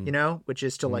briefing, which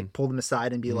is to like pull them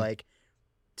aside and be like,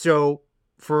 so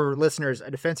for listeners,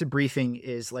 a defensive briefing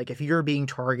is like if you're being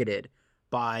targeted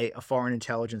by a foreign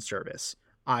intelligence service,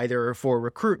 either for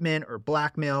recruitment or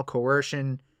blackmail,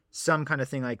 coercion, some kind of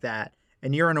thing like that,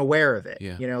 and you're unaware of it,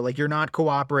 like you're not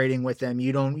cooperating with them,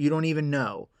 you don't even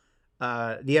know,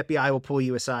 the FBI will pull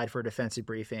you aside for a defensive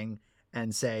briefing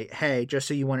and say, hey, just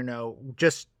so you want to know,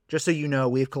 just so you know,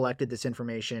 we've collected this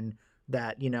information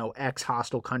that, X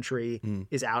hostile country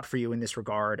is out for you in this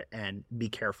regard, and be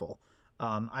careful.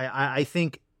 I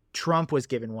think Trump was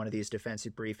given one of these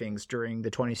defensive briefings during the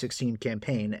 2016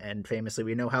 campaign, and famously,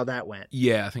 we know how that went.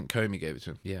 Yeah, I think Comey gave it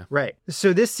to him. Yeah. Right.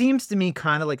 So this seems to me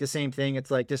kind of like the same thing.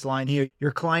 It's like this line here,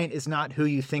 your client is not who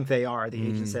you think they are, the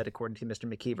agent said, according to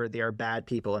Mr. McKeever. They are bad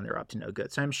people and they're up to no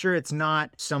good. So I'm sure it's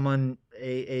not someone,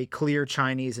 a clear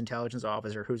Chinese intelligence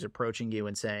officer who's approaching you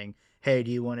and saying, hey,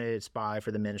 do you want to spy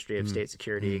for the Ministry of State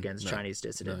Security against Chinese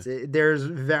dissidents? No. There's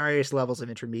various levels of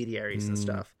intermediaries and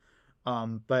stuff.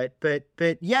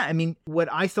 But yeah, I mean, what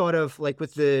I thought of, like,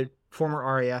 with the former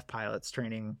RAF pilots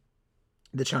training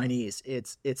the Chinese,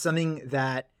 it's something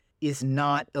that is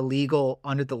not illegal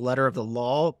under the letter of the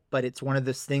law, but it's one of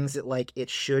those things that, like,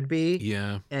 it should be.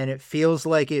 Yeah. And it feels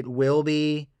like it will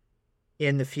be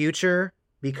in the future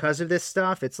because of this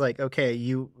stuff. It's like, okay,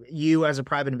 you as a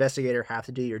private investigator have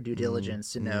to do your due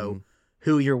diligence to know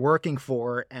who you're working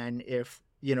for. And if,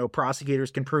 prosecutors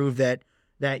can prove that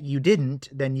you didn't,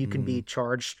 then you can be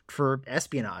charged for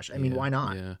espionage. I mean, why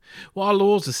not? Yeah. Well, our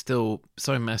laws are still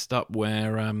so messed up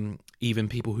where even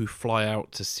people who fly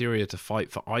out to Syria to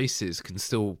fight for ISIS can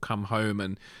still come home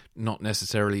and not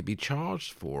necessarily be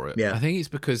charged for it. Yeah. I think it's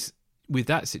because with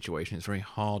that situation, it's very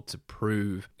hard to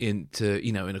prove in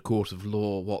a court of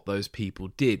law what those people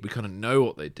did. We kind of know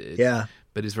what they did. Yeah.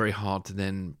 But it's very hard to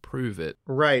then prove it.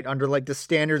 Right. Under like the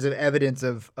standards of evidence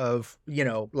of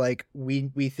like we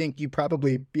think you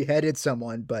probably beheaded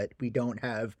someone, but we don't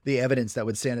have the evidence that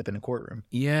would stand up in a courtroom.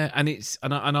 Yeah. And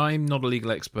I'm not a legal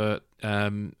expert.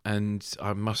 And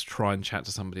I must try and chat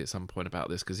to somebody at some point about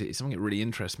this because it's something that really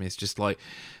interests me. It's just like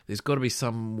there's got to be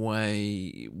some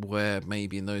way where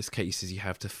maybe in those cases you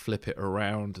have to flip it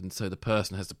around, and so the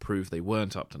person has to prove they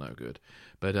weren't up to no good.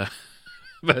 But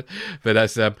but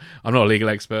that's I'm not a legal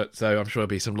expert, so I'm sure there'll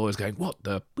be some lawyers going, "What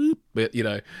the boop?" But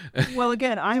Well,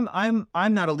 again, I'm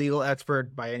not a legal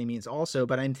expert by any means, also,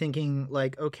 but I'm thinking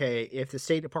like, okay, if the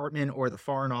State Department or the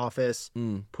Foreign Office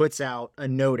puts out a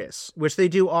notice, which they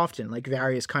do often, like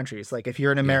various countries, like if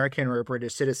you're an American or a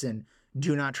British citizen,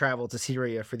 do not travel to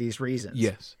Syria for these reasons.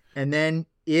 Yes. And then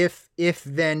if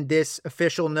then this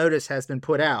official notice has been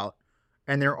put out,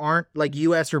 and there aren't like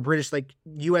U.S. or British, like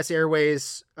U.S.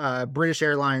 Airways, British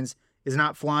Airlines is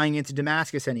not flying into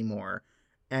Damascus anymore,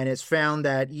 and it's found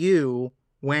that you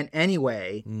went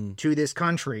anyway to this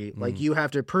country, like you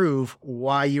have to prove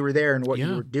why you were there and what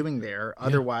you were doing there.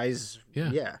 Otherwise,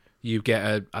 you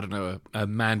get a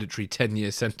mandatory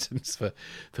 10-year sentence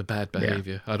for bad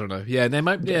behavior. Yeah. I don't know. Yeah, and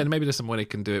maybe there's some way they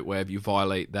can do it where if you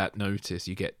violate that notice,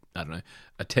 you get, I don't know,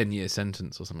 a 10-year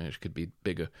sentence or something, which could be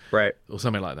bigger. Right. Or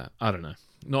something like that. I don't know.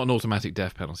 Not an automatic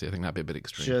death penalty. I think that'd be a bit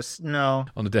extreme. Just, no.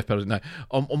 On the death penalty, no.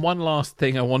 On one last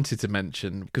thing I wanted to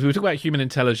mention, because we were talking about human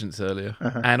intelligence earlier,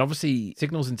 and obviously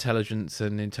signals intelligence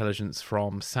and intelligence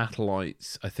from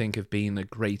satellites, I think, have been a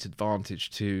great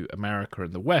advantage to America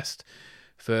and the West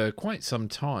for quite some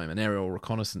time, and aerial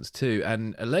reconnaissance too.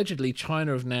 And allegedly,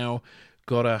 China have now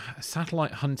got a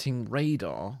satellite hunting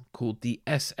radar called the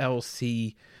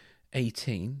SLC-18,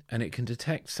 and it can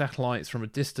detect satellites from a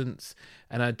distance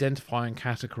and identify and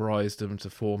categorize them to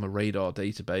form a radar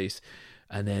database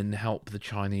and then help the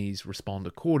Chinese respond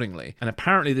accordingly. And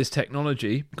apparently this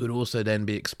technology could also then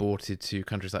be exported to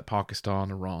countries like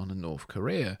Pakistan, Iran, and North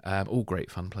Korea, all great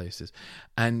fun places.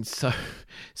 And so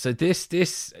this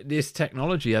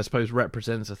technology, I suppose,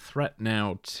 represents a threat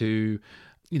now to,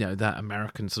 you know, that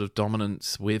American sort of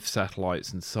dominance with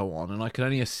satellites and so on. And I can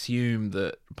only assume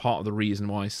that part of the reason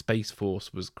why Space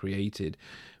Force was created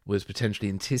was potentially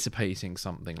anticipating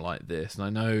something like this. And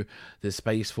I know the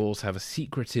Space Force have a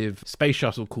secretive space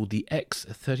shuttle called the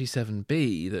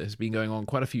X-37B that has been going on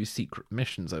quite a few secret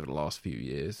missions over the last few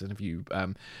years. And if you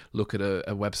look at a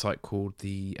website called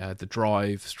the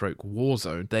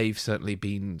Drive/Warzone, they've certainly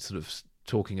been sort of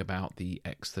talking about the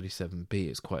X-37B.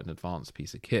 It's quite an advanced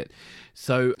piece of kit.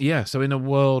 So in a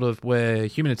world of where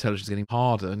human intelligence is getting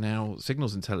harder, now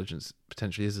signals intelligence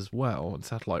potentially is as well, and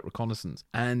satellite reconnaissance.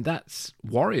 And that's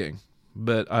worrying.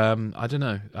 But I don't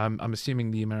know. I'm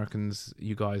assuming the Americans,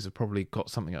 you guys, have probably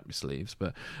got something up your sleeves.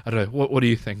 But I don't know. What do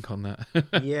you think on that?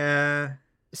 Yeah.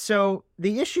 So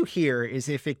the issue here is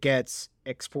if it gets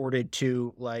exported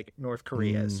to, like, North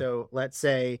Korea. So let's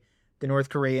say the North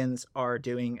Koreans are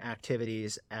doing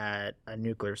activities at a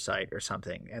nuclear site or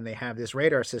something, and they have this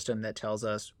radar system that tells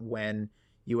us when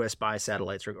U.S. spy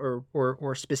satellites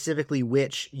or specifically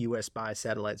which U.S. spy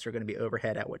satellites are going to be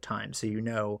overhead at what time. So you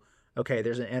know, okay,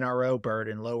 there's an NRO bird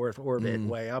in low Earth orbit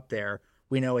way up there.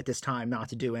 We know at this time not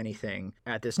to do anything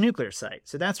at this nuclear site.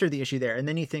 So that's sort of the issue there. And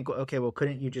then you think, well, okay, well,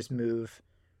 couldn't you just move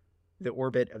the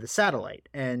orbit of the satellite?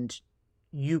 And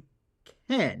you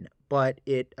can, but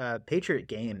Patriot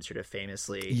Games sort of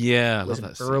famously was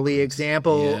an early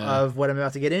example of what I'm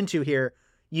about to get into here.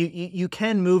 You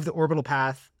can move the orbital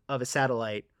path of a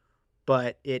satellite,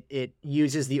 but it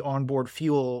uses the onboard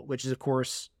fuel, which is, of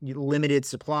course, limited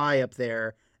supply up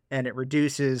there, and it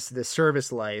reduces the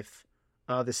service life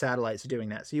of the satellites doing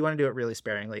that. So you want to do it really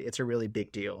sparingly. It's a really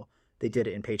big deal. They did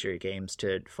it in Patriot Games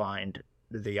to find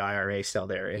the IRA still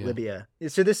there in Libya.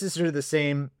 So this is sort of the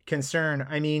same concern.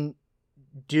 I mean,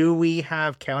 do we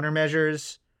have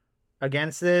countermeasures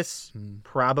against this?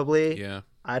 Probably. Yeah.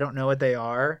 I don't know what they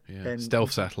are. Yeah. And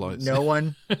stealth satellites. No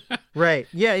one. Right.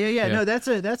 Yeah. No, that's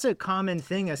a common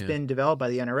thing that's been developed by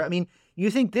the NRO. I mean,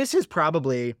 you think this is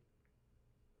probably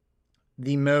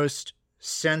the most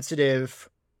sensitive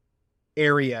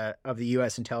area of the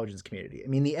U.S. intelligence community. I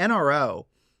mean, the NRO,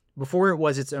 before it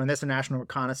was its own, that's the National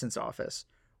Reconnaissance Office,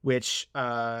 which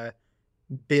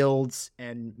builds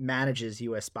and manages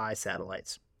U.S. spy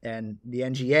satellites. And the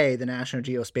NGA, the National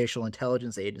Geospatial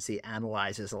Intelligence Agency,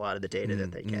 analyzes a lot of the data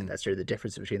that they get. That's sort of the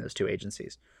difference between those two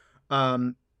agencies.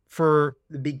 For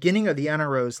the beginning of the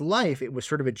NRO's life, it was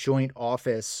sort of a joint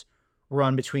office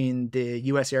run between the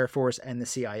U.S. Air Force and the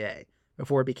CIA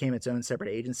before it became its own separate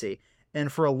agency.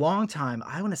 And for a long time,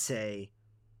 I want to say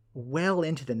well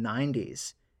into the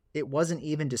 90s, it wasn't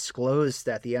even disclosed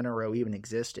that the NRO even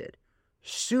existed.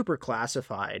 Super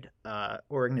classified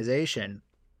organization.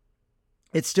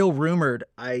 It's still rumored.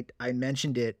 I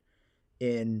mentioned it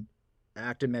in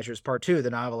Active Measures Part 2 of the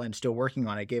novel I'm still working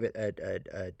on. I gave it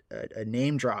a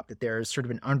name drop that there is sort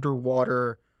of an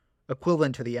underwater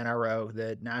equivalent to the NRO,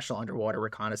 the National Underwater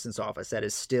Reconnaissance Office, that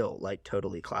is still like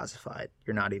totally classified.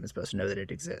 You're not even supposed to know that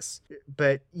it exists.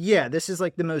 But yeah, this is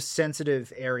like the most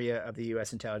sensitive area of the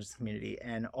U.S. intelligence community.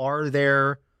 And are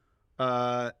there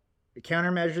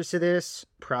countermeasures to this?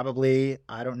 Probably.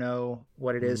 I don't know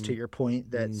what it is, to your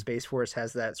point that Space Force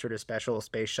has that sort of special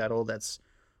space shuttle that's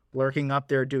lurking up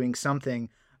there doing something.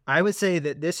 I would say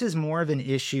that this is more of an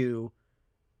issue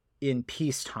in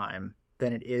peacetime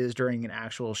than it is during an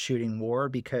actual shooting war,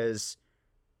 because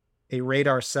a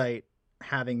radar site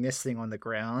having this thing on the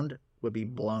ground would be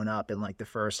blown up in like the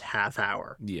first half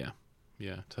hour. Yeah,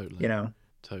 totally. You know?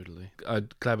 Totally. I'm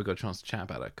glad we got a chance to chat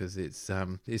about it, because it's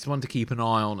one to keep an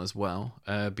eye on as well.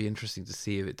 Be interesting to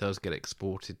see if it does get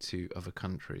exported to other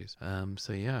countries.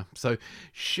 So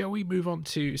shall we move on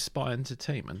to spy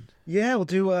entertainment? Yeah, we'll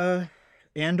do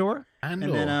Andor. Andor,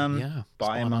 And then yeah.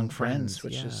 Spy Among Friends,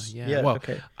 which yeah, is yeah. Well,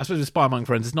 okay. I suppose with Spy Among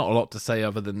Friends, there's not a lot to say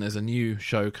other than there's a new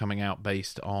show coming out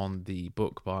based on the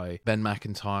book by Ben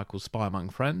McIntyre called Spy Among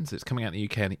Friends. It's coming out in the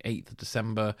UK on the 8th of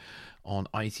December on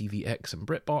ITVX and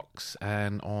BritBox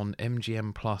and on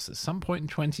MGM Plus at some point in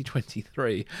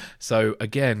 2023. So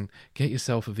again, get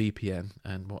yourself a VPN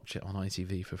and watch it on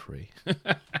ITV for free.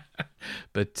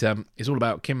 But it's all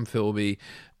about Kim Philby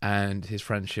and his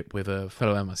friendship with a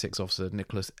fellow MI6 officer,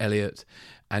 Nicholas Elliott.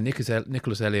 And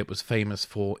Nicholas Elliott was famous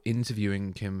for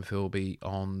interviewing Kim Philby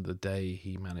on the day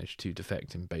he managed to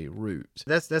defect in Beirut.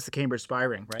 That's the Cambridge spy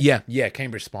ring, right? Yeah,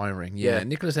 Cambridge spy ring. Yeah.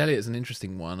 Nicholas Elliott is an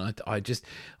interesting one. I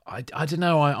don't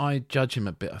know. I judge him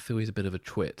a bit. I feel he's a bit of a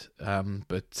twit.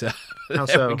 But How there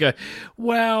so? we go.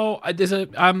 Well, there's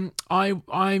an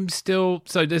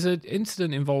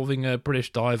incident involving a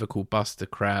British diver called Buster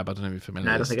Crabbe. I don't know if you're familiar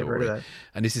No, I with don't the think I've heard story. of that.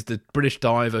 And this is the British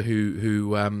diver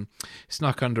who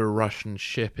snuck under a Russian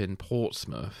ship in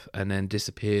Portsmouth and then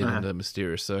disappeared under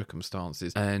mysterious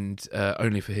circumstances, and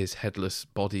only for his headless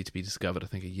body to be discovered, I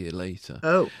think, a year later.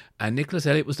 Oh. And Nicholas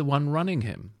Elliott was the one running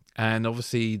him. And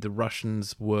obviously the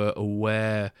Russians were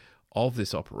aware of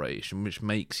this operation, which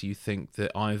makes you think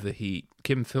that either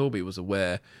Kim Philby was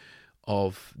aware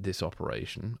of this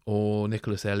operation, or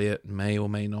Nicholas Elliott may or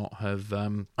may not have, I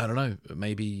don't know,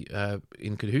 maybe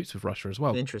in cahoots with Russia as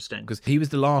well. Interesting. Because he was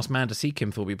the last man to see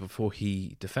Kim Philby before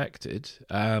he defected.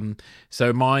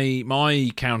 So my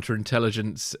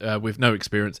counterintelligence, with no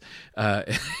experience, no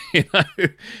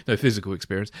physical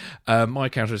experience, my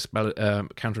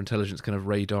counterintelligence kind of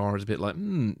radar is a bit like,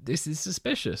 this is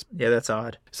suspicious. Yeah, that's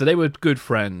odd. So they were good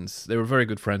friends. They were very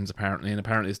good friends, apparently, and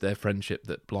apparently it's their friendship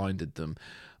that blinded them.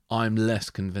 I'm less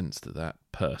convinced of that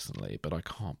personally, but I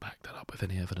can't back that up with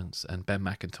any evidence. And Ben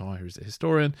McIntyre, who's a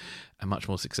historian and much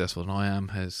more successful than I am,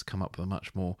 has come up with a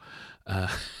much more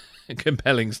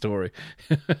compelling story.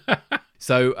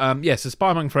 So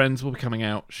Spy Among Friends will be coming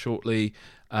out shortly.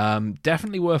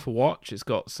 Definitely worth a watch. It's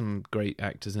got some great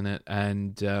actors in it,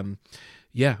 and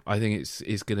I think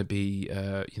it's going to be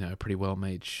a pretty well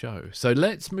made show. So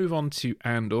let's move on to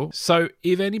Andor. So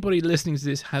if anybody listening to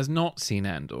this has not seen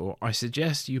Andor, I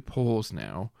suggest you pause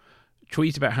now,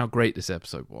 tweet about how great this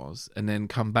episode was, and then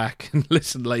come back and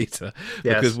listen later,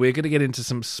 because we're going to get into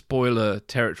some spoiler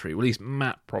territory. Well, at least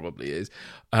Matt probably is,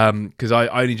 because I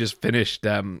only just finished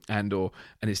Andor,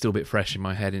 and it's still a bit fresh in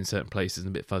my head in certain places and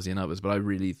a bit fuzzy in others, but I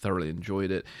really thoroughly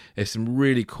enjoyed it. There's some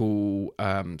really cool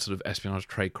sort of espionage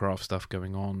tradecraft stuff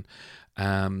going on.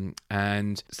 And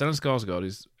Stellan Skarsgård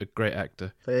is a great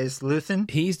actor. Plays Luthen.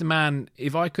 He's the man.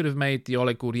 If I could have made the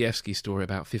Oleg Gordievsky story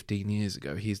about 15 years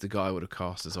ago, he's the guy I would have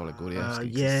cast as Oleg Gordievsky.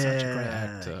 He's such a great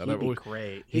actor. He'd be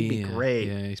great. He'd be great.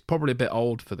 Yeah, he's probably a bit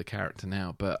old for the character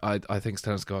now, but I think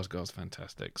Stellan Skarsgård's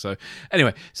fantastic. So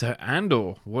anyway,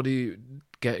 Andor, what do you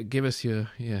give us your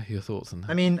thoughts on that?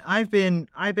 I mean, I've been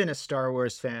a Star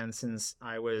Wars fan since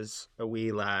I was a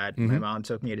wee lad. Mm-hmm. My mom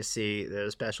took me to see the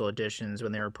special editions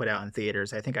when they were put out in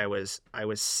theaters. I think I was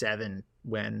 7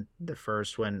 when the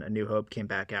first one, A New Hope, came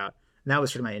back out. And that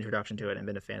was sort of my introduction to it. I've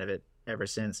been a fan of it ever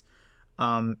since.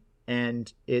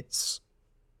 And it's,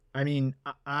 I mean,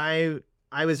 I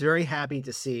was very happy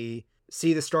to see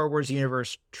the Star Wars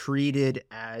universe treated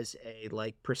as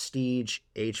a prestige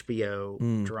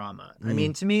HBO drama. I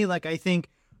mean, to me, I think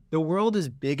the world is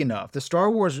big enough. The Star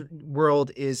Wars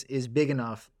world is big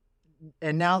enough.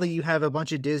 And now that you have a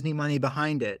bunch of Disney money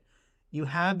behind it, you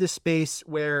have the space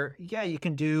where, you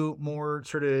can do more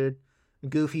sort of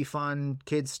goofy, fun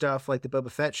kid stuff like the Boba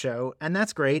Fett show. And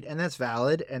that's great. And that's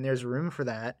valid. And there's room for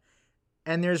that.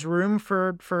 And there's room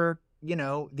for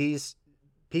these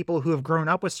people who have grown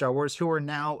up with Star Wars, who are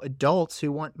now adults,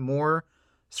 who want more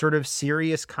sort of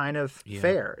serious kind of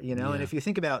fare, And if you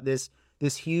think about this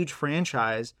huge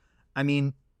franchise, I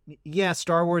mean,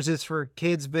 Star Wars is for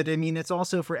kids, but I mean, it's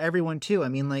also for everyone too. I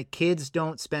mean, kids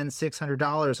don't spend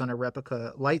 $600 on a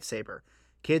replica lightsaber.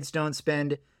 Kids don't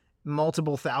spend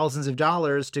multiple thousands of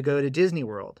dollars to go to Disney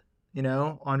World,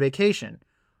 on vacation.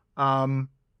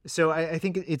 So I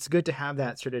think it's good to have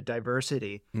that sort of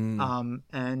diversity.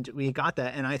 And we got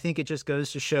that. And I think it just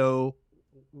goes to show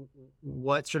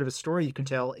what sort of a story you can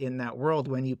tell in that world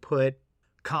when you put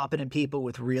competent people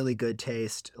with really good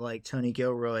taste, like Tony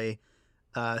Gilroy,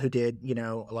 who did,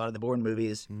 a lot of the Bourne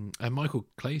movies. And Michael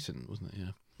Clayton, wasn't it?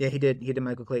 Yeah. Yeah, he did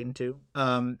Michael Clayton too.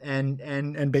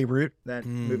 And Beirut, that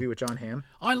movie with John Hamm.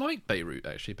 I like Beirut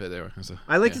actually, but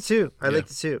I liked it too. I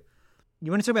liked it too.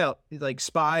 You want to talk about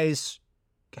spies,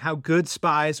 how good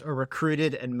spies are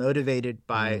recruited and motivated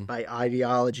by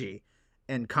ideology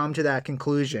and come to that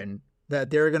conclusion that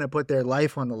they're going to put their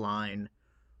life on the line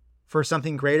for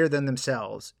something greater than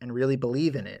themselves and really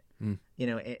believe in it. Mm. You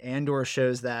know, Andor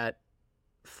shows that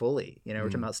fully. You know, we're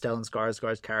talking about Stellan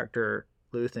Skarsgård's character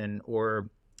Luthen, or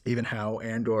even how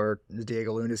Andor,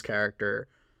 Diego Luna's character,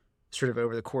 sort of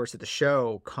over the course of the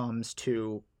show comes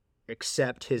to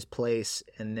accept his place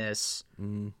in this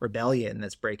rebellion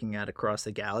that's breaking out across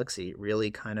the galaxy.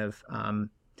 Really kind of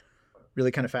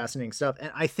fascinating stuff.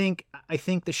 And I think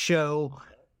the show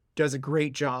does a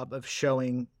great job of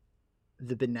showing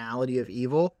the banality of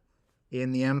evil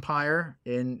in the Empire,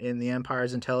 in the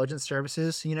Empire's intelligence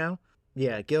services, you know?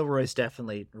 Yeah, Gilroy's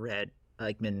definitely read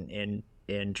Eichmann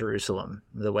in Jerusalem,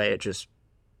 the way it just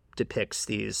depicts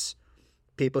these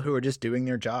people who are just doing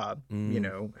their job, you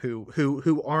know,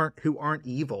 who aren't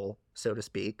evil, so to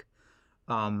speak,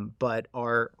 but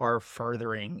are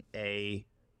furthering a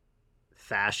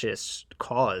fascist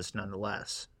cause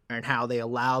nonetheless, and how they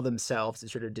allow themselves to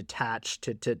sort of detach,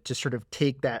 to sort of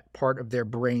take that part of their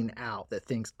brain out that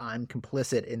thinks I'm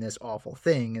complicit in this awful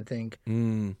thing, and think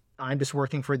I'm just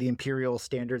working for the Imperial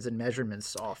Standards and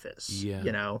Measurements Office. Yeah.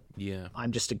 You know, Yeah.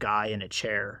 I'm just a guy in a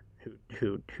chair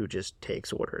who just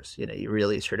takes orders. You know, you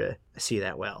really sort of see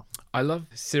that well. I love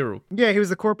Cyril. Yeah, he was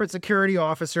the corporate security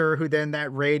officer who then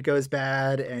that raid goes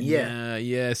bad, and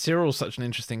Yeah. Cyril's such an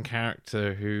interesting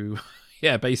character who,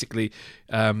 basically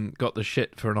got the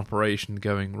shit for an operation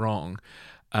going wrong,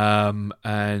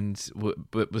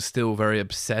 but was still very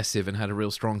obsessive and had a real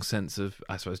strong sense of,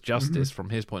 I suppose, justice from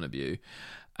his point of view,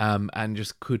 and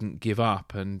just couldn't give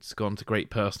up, and gone to great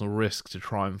personal risk to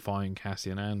try and find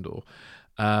Cassian Andor.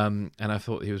 And I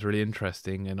thought he was really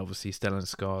interesting, and obviously Stellan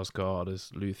Skarsgård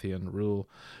as Luthien Rule,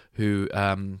 who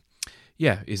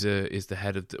is the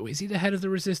head of is he the head of the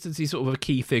Resistance? He's sort of a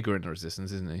key figure in the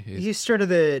Resistance, isn't he? He's sort of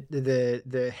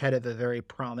the head of a very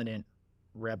prominent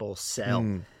rebel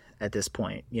cell at this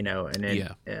point, you know. And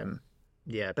then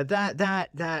but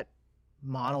that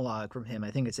monologue from him,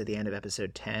 I think it's at the end of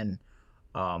episode 10,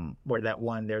 where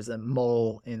there's a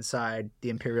mole inside the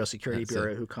Imperial Security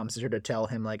Bureau who comes to sort of tell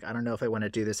him, like, I don't know if I want to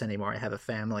do this anymore. I have a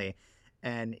family.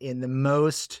 And in the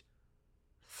most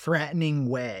threatening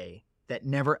way that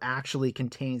never actually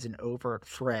contains an overt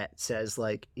threat, says,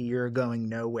 like, you're going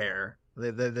nowhere.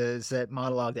 There's that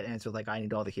monologue that ends with, like, I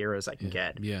need all the heroes I can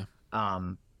get. Yeah.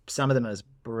 Some of the most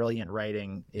brilliant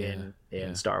writing in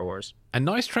Star Wars. And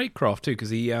nice tradecraft too, because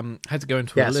he had to go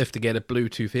into a lift to get a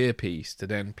Bluetooth earpiece to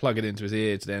then plug it into his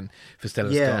ear to then, for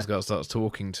Stellan Skarsgård starts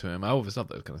talking to him. I always love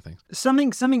those kind of things.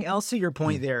 Something else to your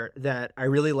point there that I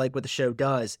really like what the show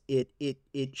does. It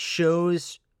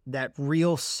shows that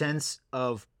real sense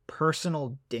of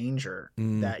personal danger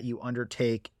that you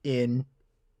undertake in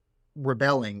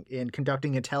rebelling, in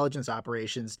conducting intelligence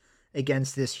operations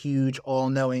against this huge,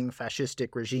 all-knowing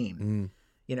fascistic regime.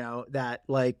 You know, that,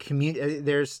 like,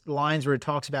 there's lines where it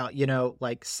talks about, you know,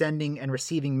 like, sending and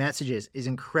receiving messages is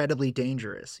incredibly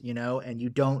dangerous, you know, and you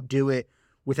don't do it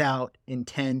without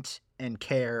intent and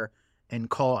care and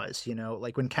cause, you know.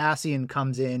 Like, when Cassian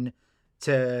comes in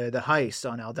to the heist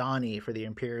on Aldhani for the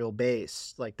Imperial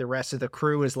base, like, the rest of the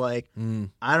crew is like,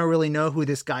 I don't really know who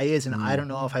this guy is, and I don't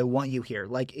know if I want you here.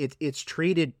 Like, it's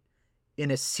treated in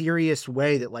a serious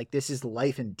way that, like, this is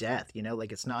life and death, you know,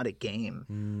 like, it's not a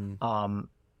game.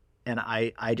 And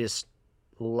I just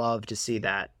love to see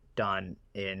that done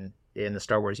in the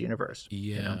Star Wars universe.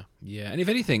 Yeah, you know? Yeah. And if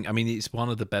anything, I mean, it's one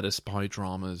of the better spy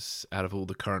dramas out of all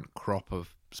the current crop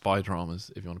of spy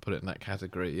dramas, if you want to put it in that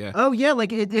category. Yeah. Oh yeah,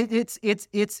 like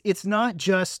it's not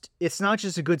just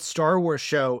a good Star Wars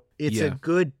show. It's a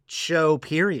good show,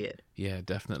 period. Yeah,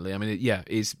 definitely. I mean,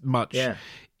 it's much. Yeah.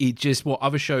 It just, what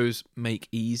other shows make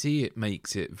easy, it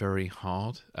makes it very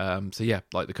hard. So yeah,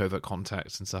 like the Covert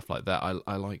Contacts and stuff like that.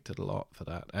 I liked it a lot for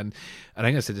that. And I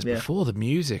think I said this before, the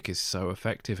music is so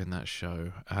effective in that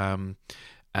show. It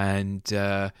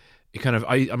kind of,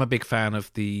 I'm a big fan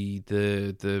of the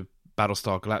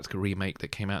Battlestar Galactica remake that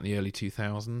came out in the early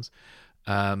 2000s.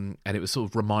 And it was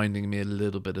sort of reminding me a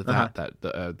little bit of that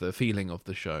the feeling of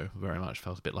the show very much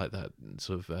felt a bit like that,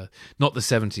 sort of not the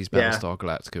 70s Battlestar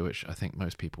Galactica, which I think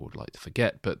most people would like to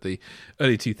forget, but the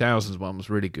early 2000s one was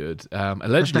really good.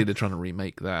 Allegedly they're trying to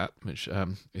remake that, which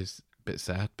is a bit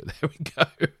sad, but there we go.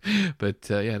 But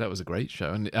that was a great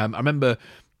show. And I remember,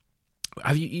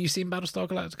 have you seen Battlestar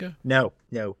Galactica? No,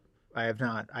 I have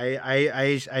not.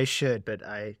 I should, but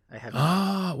I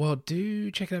haven't. Well,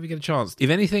 do check it out if you get a chance. If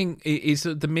anything,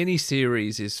 the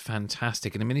mini-series is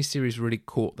fantastic, and the mini-series really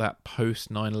caught that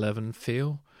post 9/11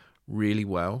 feel really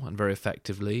well and very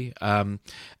effectively. And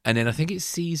then I think it's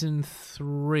season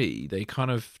 3. They kind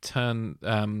of turn,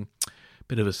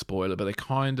 bit of a spoiler, but they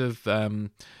kind of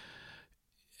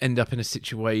end up in a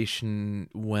situation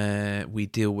where we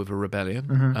deal with a rebellion.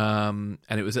 And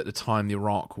it was at the time the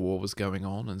Iraq War was going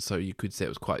on, and so you could say it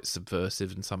was quite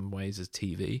subversive in some ways as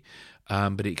TV,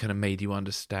 but it kind of made you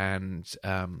understand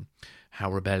how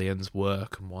rebellions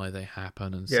work and why they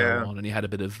happen and so on. And you had a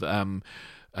bit of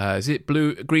is it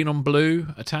green on blue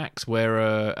attacks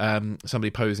where somebody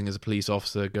posing as a police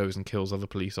officer goes and kills other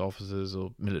police officers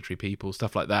or military people,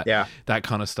 stuff like that. Yeah. That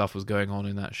kind of stuff was going on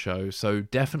in that show. So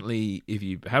definitely, if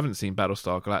you haven't seen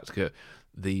Battlestar Galactica,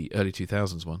 the early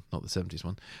 2000s one, not the 70s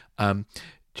one,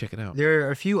 check it out. There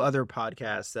are a few other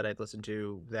podcasts that I've listened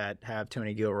to that have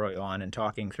Tony Gilroy on and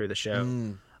talking through the show.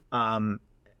 And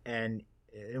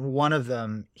in one of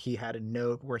them, he had a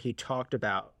note where he talked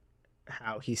about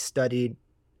how he studied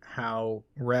how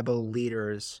rebel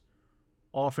leaders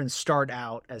often start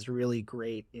out as really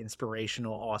great,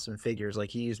 inspirational, awesome figures. Like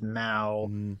he used Mao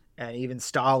and even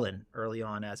Stalin early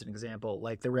on as an example.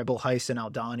 Like the rebel heist in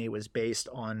Aldani was based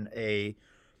on a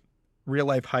real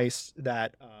life heist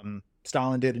that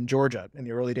Stalin did in Georgia in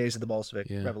the early days of the Bolshevik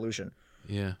Revolution.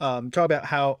 Yeah. Talk about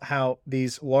how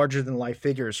these larger than life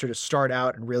figures sort of start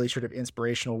out in really sort of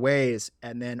inspirational ways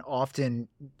and then often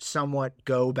somewhat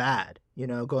go bad, you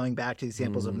know, going back to the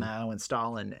examples of Mao and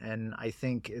Stalin. And I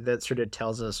think that sort of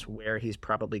tells us where he's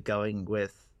probably going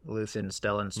with Luthen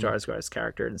Stellan Skarsgård's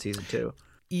character in season 2.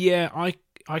 Yeah,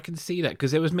 I can see that,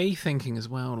 because it was me thinking as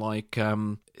well, like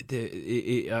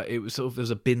it was sort of, there's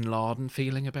a Bin Laden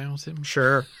feeling about him.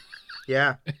 Sure.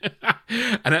 Yeah.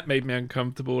 And that made me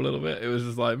uncomfortable a little bit. It was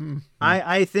just like,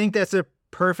 I think that's a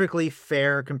perfectly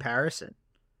fair comparison,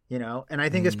 you know, and I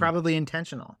think it's probably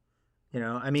intentional, you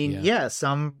know. I mean,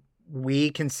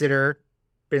 we consider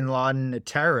Bin Laden a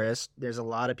terrorist. There's a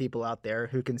lot of people out there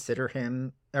who consider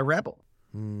him a rebel.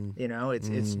 You know, it's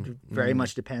very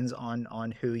much depends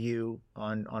on who you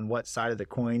on what side of the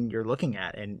coin you're looking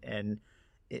at, and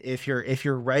if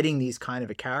you're writing these kind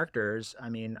of characters, I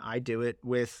mean, I do it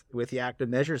with the Active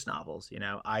Measures novels. You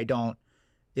know, I don't,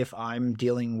 if I'm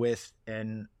dealing with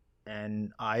an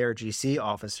IRGC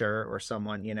officer or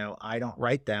someone, you know, I don't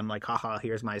write them like, haha,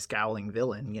 here's my scowling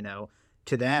villain. You know,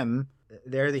 to them,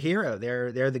 they're the hero,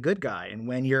 they're the good guy. And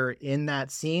when you're in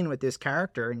that scene with this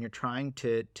character and you're trying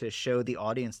to show the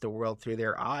audience the world through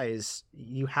their eyes,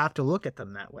 you have to look at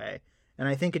them that way. And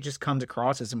I think it just comes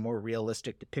across as a more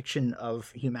realistic depiction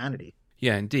of humanity.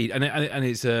 Yeah, indeed. And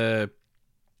it's I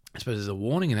suppose there's a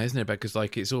warning in it, isn't it? Because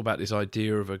like it's all about this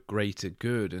idea of a greater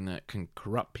good, and that can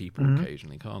corrupt people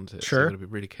occasionally, can't it? Sure. So you've got to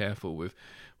be really careful with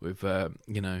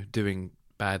you know, doing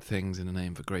bad things in the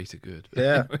name of a greater good.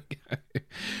 Yeah.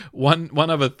 One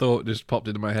other thought just popped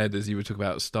into my head as you were talking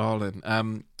about Stalin.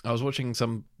 I was watching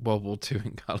some World War II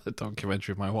in colour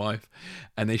documentary with my wife,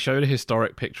 and they showed a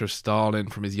historic picture of Stalin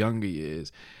from his younger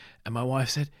years. And my wife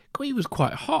said, "God, he was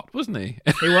quite hot, wasn't he?"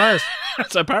 He was.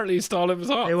 So apparently Stalin was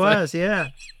hot. It was, yeah.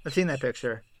 I've seen that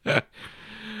picture. Yeah,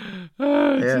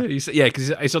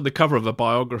 because it's on the cover of a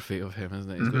biography of him,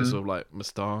 isn't it? He's got a sort of like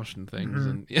moustache and things,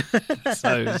 and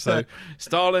so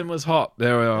Stalin was hot.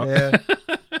 There we are. Yeah.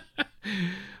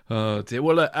 Oh dear.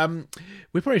 Well,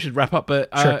 we probably should wrap up, but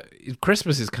Sure.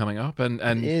 Christmas is coming up, and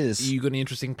It is. You got any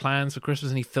interesting plans for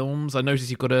Christmas? Any films? I noticed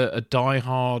you've got a Die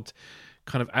Hard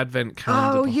kind of advent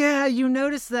calendar. Oh yeah, you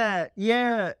noticed that.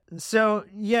 Yeah. So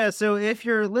if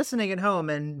you're listening at home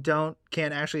and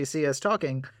can't actually see us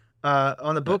talking,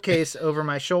 on the bookcase over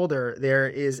my shoulder there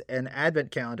is an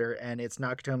advent calendar, and it's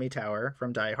Nakatomi Tower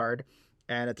from Die Hard,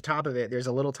 and at the top of it there's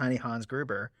a little tiny Hans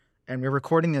Gruber, and we're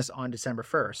recording this on December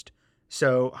 1st.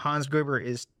 So Hans Gruber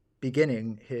is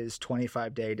beginning his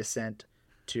 25-day descent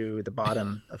to the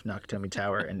bottom of Nakatomi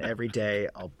Tower, and every day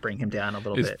I'll bring him down a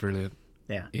little bit. It's brilliant.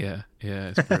 Yeah. Yeah,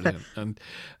 it's brilliant. And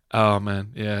oh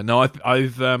man, yeah. No,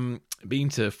 I've been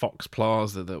to Fox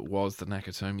Plaza, that was the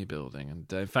Nakatomi building,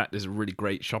 and in fact, there's a really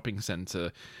great shopping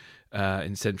centre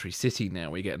in Century City now.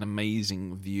 We get an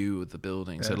amazing view of the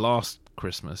building. Yeah. So last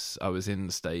Christmas, I was in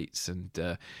the States and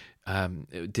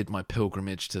did my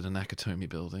pilgrimage to the Nakatomi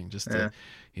building just to,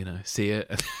 see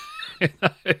it.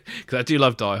 Because I do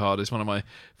love Die Hard. It's one of my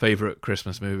favourite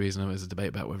Christmas movies. I know there's a debate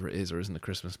about whether it is or isn't a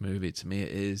Christmas movie. To me,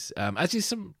 it is. As is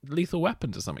some Lethal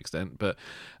Weapon to some extent, but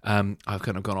I've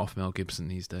kind of gone off Mel Gibson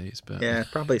these days. But yeah,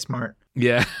 probably smart.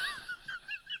 Yeah.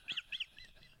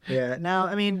 Yeah. Now,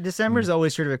 I mean, December is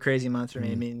always sort of a crazy month for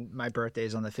me. I mean, my birthday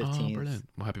is on the 15th. Oh, brilliant!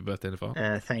 Well, happy birthday in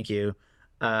advance. Thank you.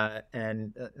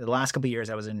 And the last couple of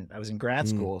years, I was in grad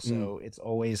school, so it's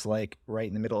always like right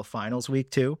in the middle of finals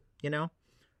week too. You know.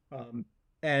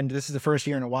 And this is the first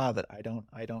year in a while that I don't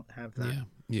have that.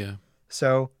 Yeah.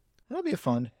 So that'll be a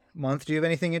fun month. Do you have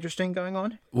anything interesting going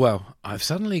on? Well, I've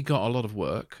suddenly got a lot of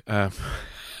work,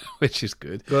 which is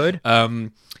good. Good.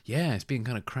 Yeah, it's been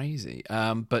kind of crazy.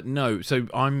 But no, so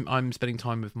I'm spending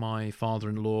time with my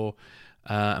father-in-law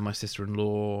and my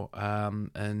sister-in-law,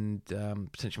 and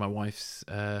potentially my wife's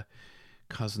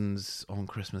cousins on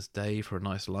Christmas Day for a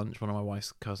nice lunch. One of my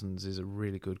wife's cousins is a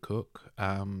really good cook,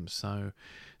 so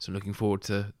looking forward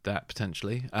to that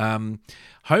potentially.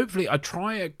 Hopefully,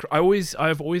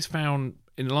 I've always found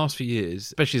in the last few years,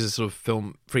 especially as a sort of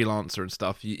film freelancer and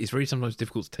stuff, it's very sometimes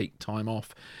difficult to take time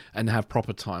off and have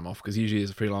proper time off, because usually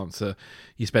as a freelancer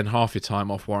you spend half your time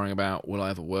off worrying about will I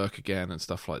ever work again and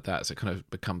stuff like that, so it kind of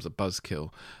becomes a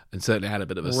buzzkill. And certainly I had a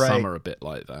bit of a summer a bit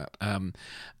like that,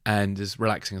 and as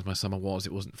relaxing as my summer was,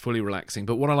 it wasn't fully relaxing.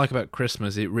 But what I like about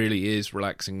Christmas, it really is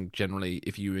relaxing generally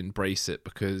if you embrace it,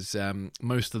 because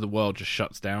most of the world just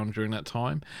shuts down during that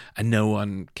time and no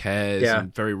one cares,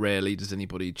 and very rarely does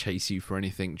anybody chase you for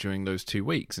anything during those 2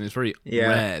 weeks, and it's very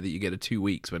rare that you get a 2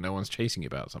 weeks where no one's chasing you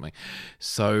about something.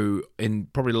 So in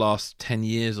probably the last 10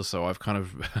 years or so, I've kind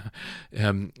of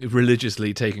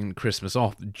religiously taken Christmas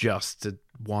off just to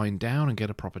wind down and get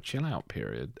a proper chill out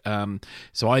period.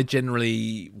 So I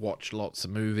generally watch lots of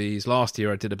movies. Last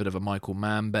year I did a bit of a Michael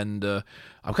Mann bender.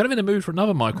 I'm kind of in the mood for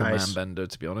another Michael Mann bender,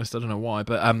 to be honest. I don't know why,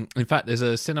 but in fact there's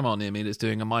a cinema near me that's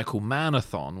doing a Michael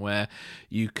Mann-a-thon where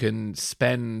you can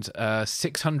spend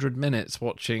 600 minutes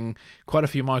watching quite a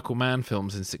few Michael Mann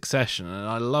films in succession. And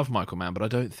I love Michael Mann, but I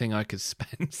don't think I could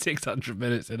spend 600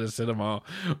 minutes in a cinema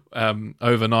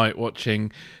overnight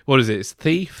watching, what is it? It's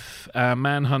Thief,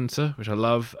 Manhunter, which I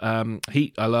love,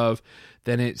 Heat I love,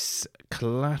 then it's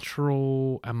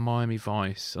Collateral and Miami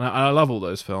Vice. And I love all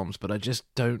those films, but I just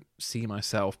don't see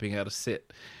myself being able to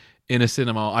sit in a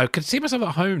cinema. I could see myself at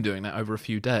home doing that over a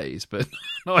few days, but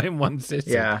not in one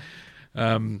sitting. Yeah.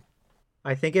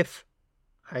 I think if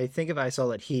I saw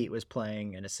that Heat was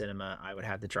playing in a cinema, I would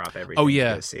have to drop everything to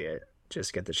go see it.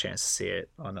 Just get the chance to see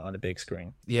it on the big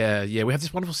screen. Yeah. We have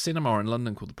this wonderful cinema in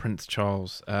London called the Prince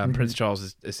Charles. Prince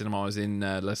Charles cinema is in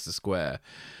Leicester Square,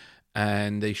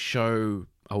 and they show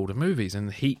older movies, and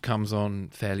the Heat comes on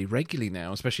fairly regularly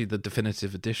now, especially the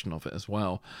definitive edition of it as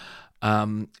well.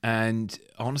 And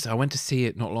honestly, I went to see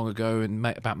it not long ago in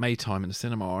about May time in the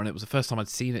cinema, and it was the first time I'd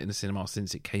seen it in the cinema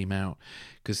since it came out.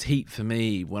 Because Heat, for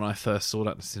me, when I first saw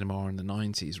that in the cinema in the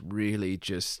 90s, really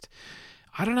just,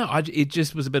 I don't know, it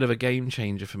just was a bit of a game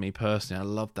changer for me personally. I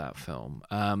loved that film.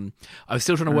 I'm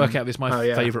still trying to work out if it's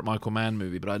my favourite Michael Mann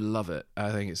movie, but I love it.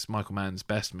 I think it's Michael Mann's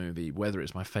best movie. Whether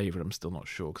it's my favourite, I'm still not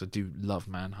sure, because I do love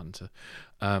Manhunter.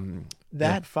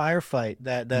 That firefight,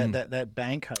 that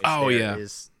bank heist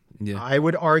is, I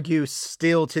would argue,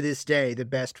 still to this day, the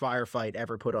best firefight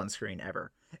ever put on screen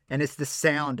ever. And it's the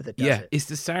sound that does it. It's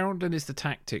the sound and it's the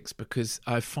tactics, because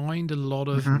I find a lot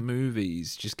of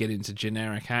movies just get into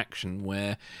generic action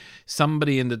where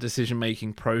somebody in the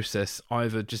decision-making process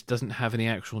either just doesn't have any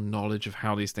actual knowledge of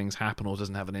how these things happen or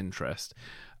doesn't have an interest.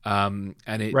 And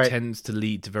it tends to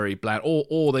lead to very bland,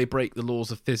 or they break the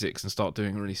laws of physics and start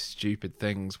doing really stupid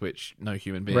things which no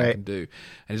human being can do.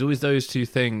 And it's always those two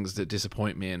things that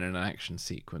disappoint me in an action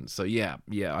sequence. So yeah,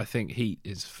 I think Heat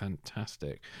is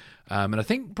fantastic. And I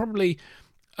think probably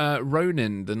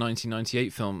Ronin, the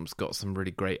 1998 film's got some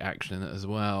really great action in it as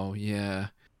well. Yeah.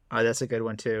 Oh, that's a good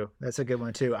one too. I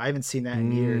haven't seen that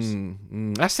in years.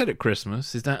 That's set at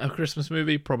Christmas. Is that a Christmas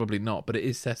movie? Probably not, but it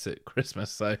is set at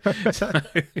Christmas. So it's a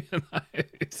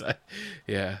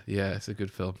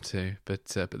good film too. But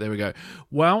there we go.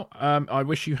 Well, I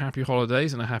wish you happy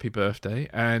holidays and a happy birthday.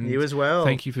 And you as well.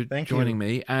 Thank you for joining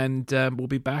me. And we'll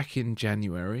be back in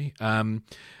January. And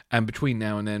between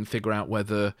now and then, figure out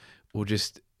whether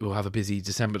we'll have a busy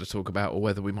December to talk about, or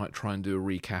whether we might try and do a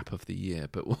recap of the year.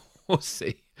 But we'll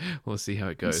see. We'll see how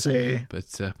it goes. But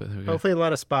there we go. Hopefully a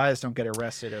lot of spies don't get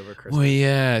arrested over Christmas. Well,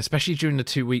 yeah, especially during the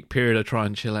 2-week period I try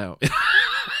and chill out.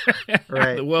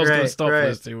 The world's going to stop for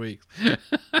those 2 weeks.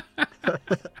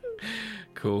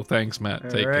 Cool. Thanks, Matt.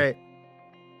 Take care.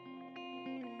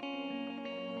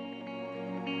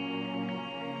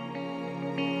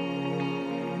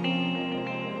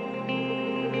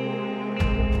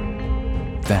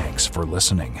 Thanks for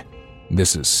listening.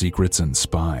 This is Secrets and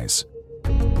Spies,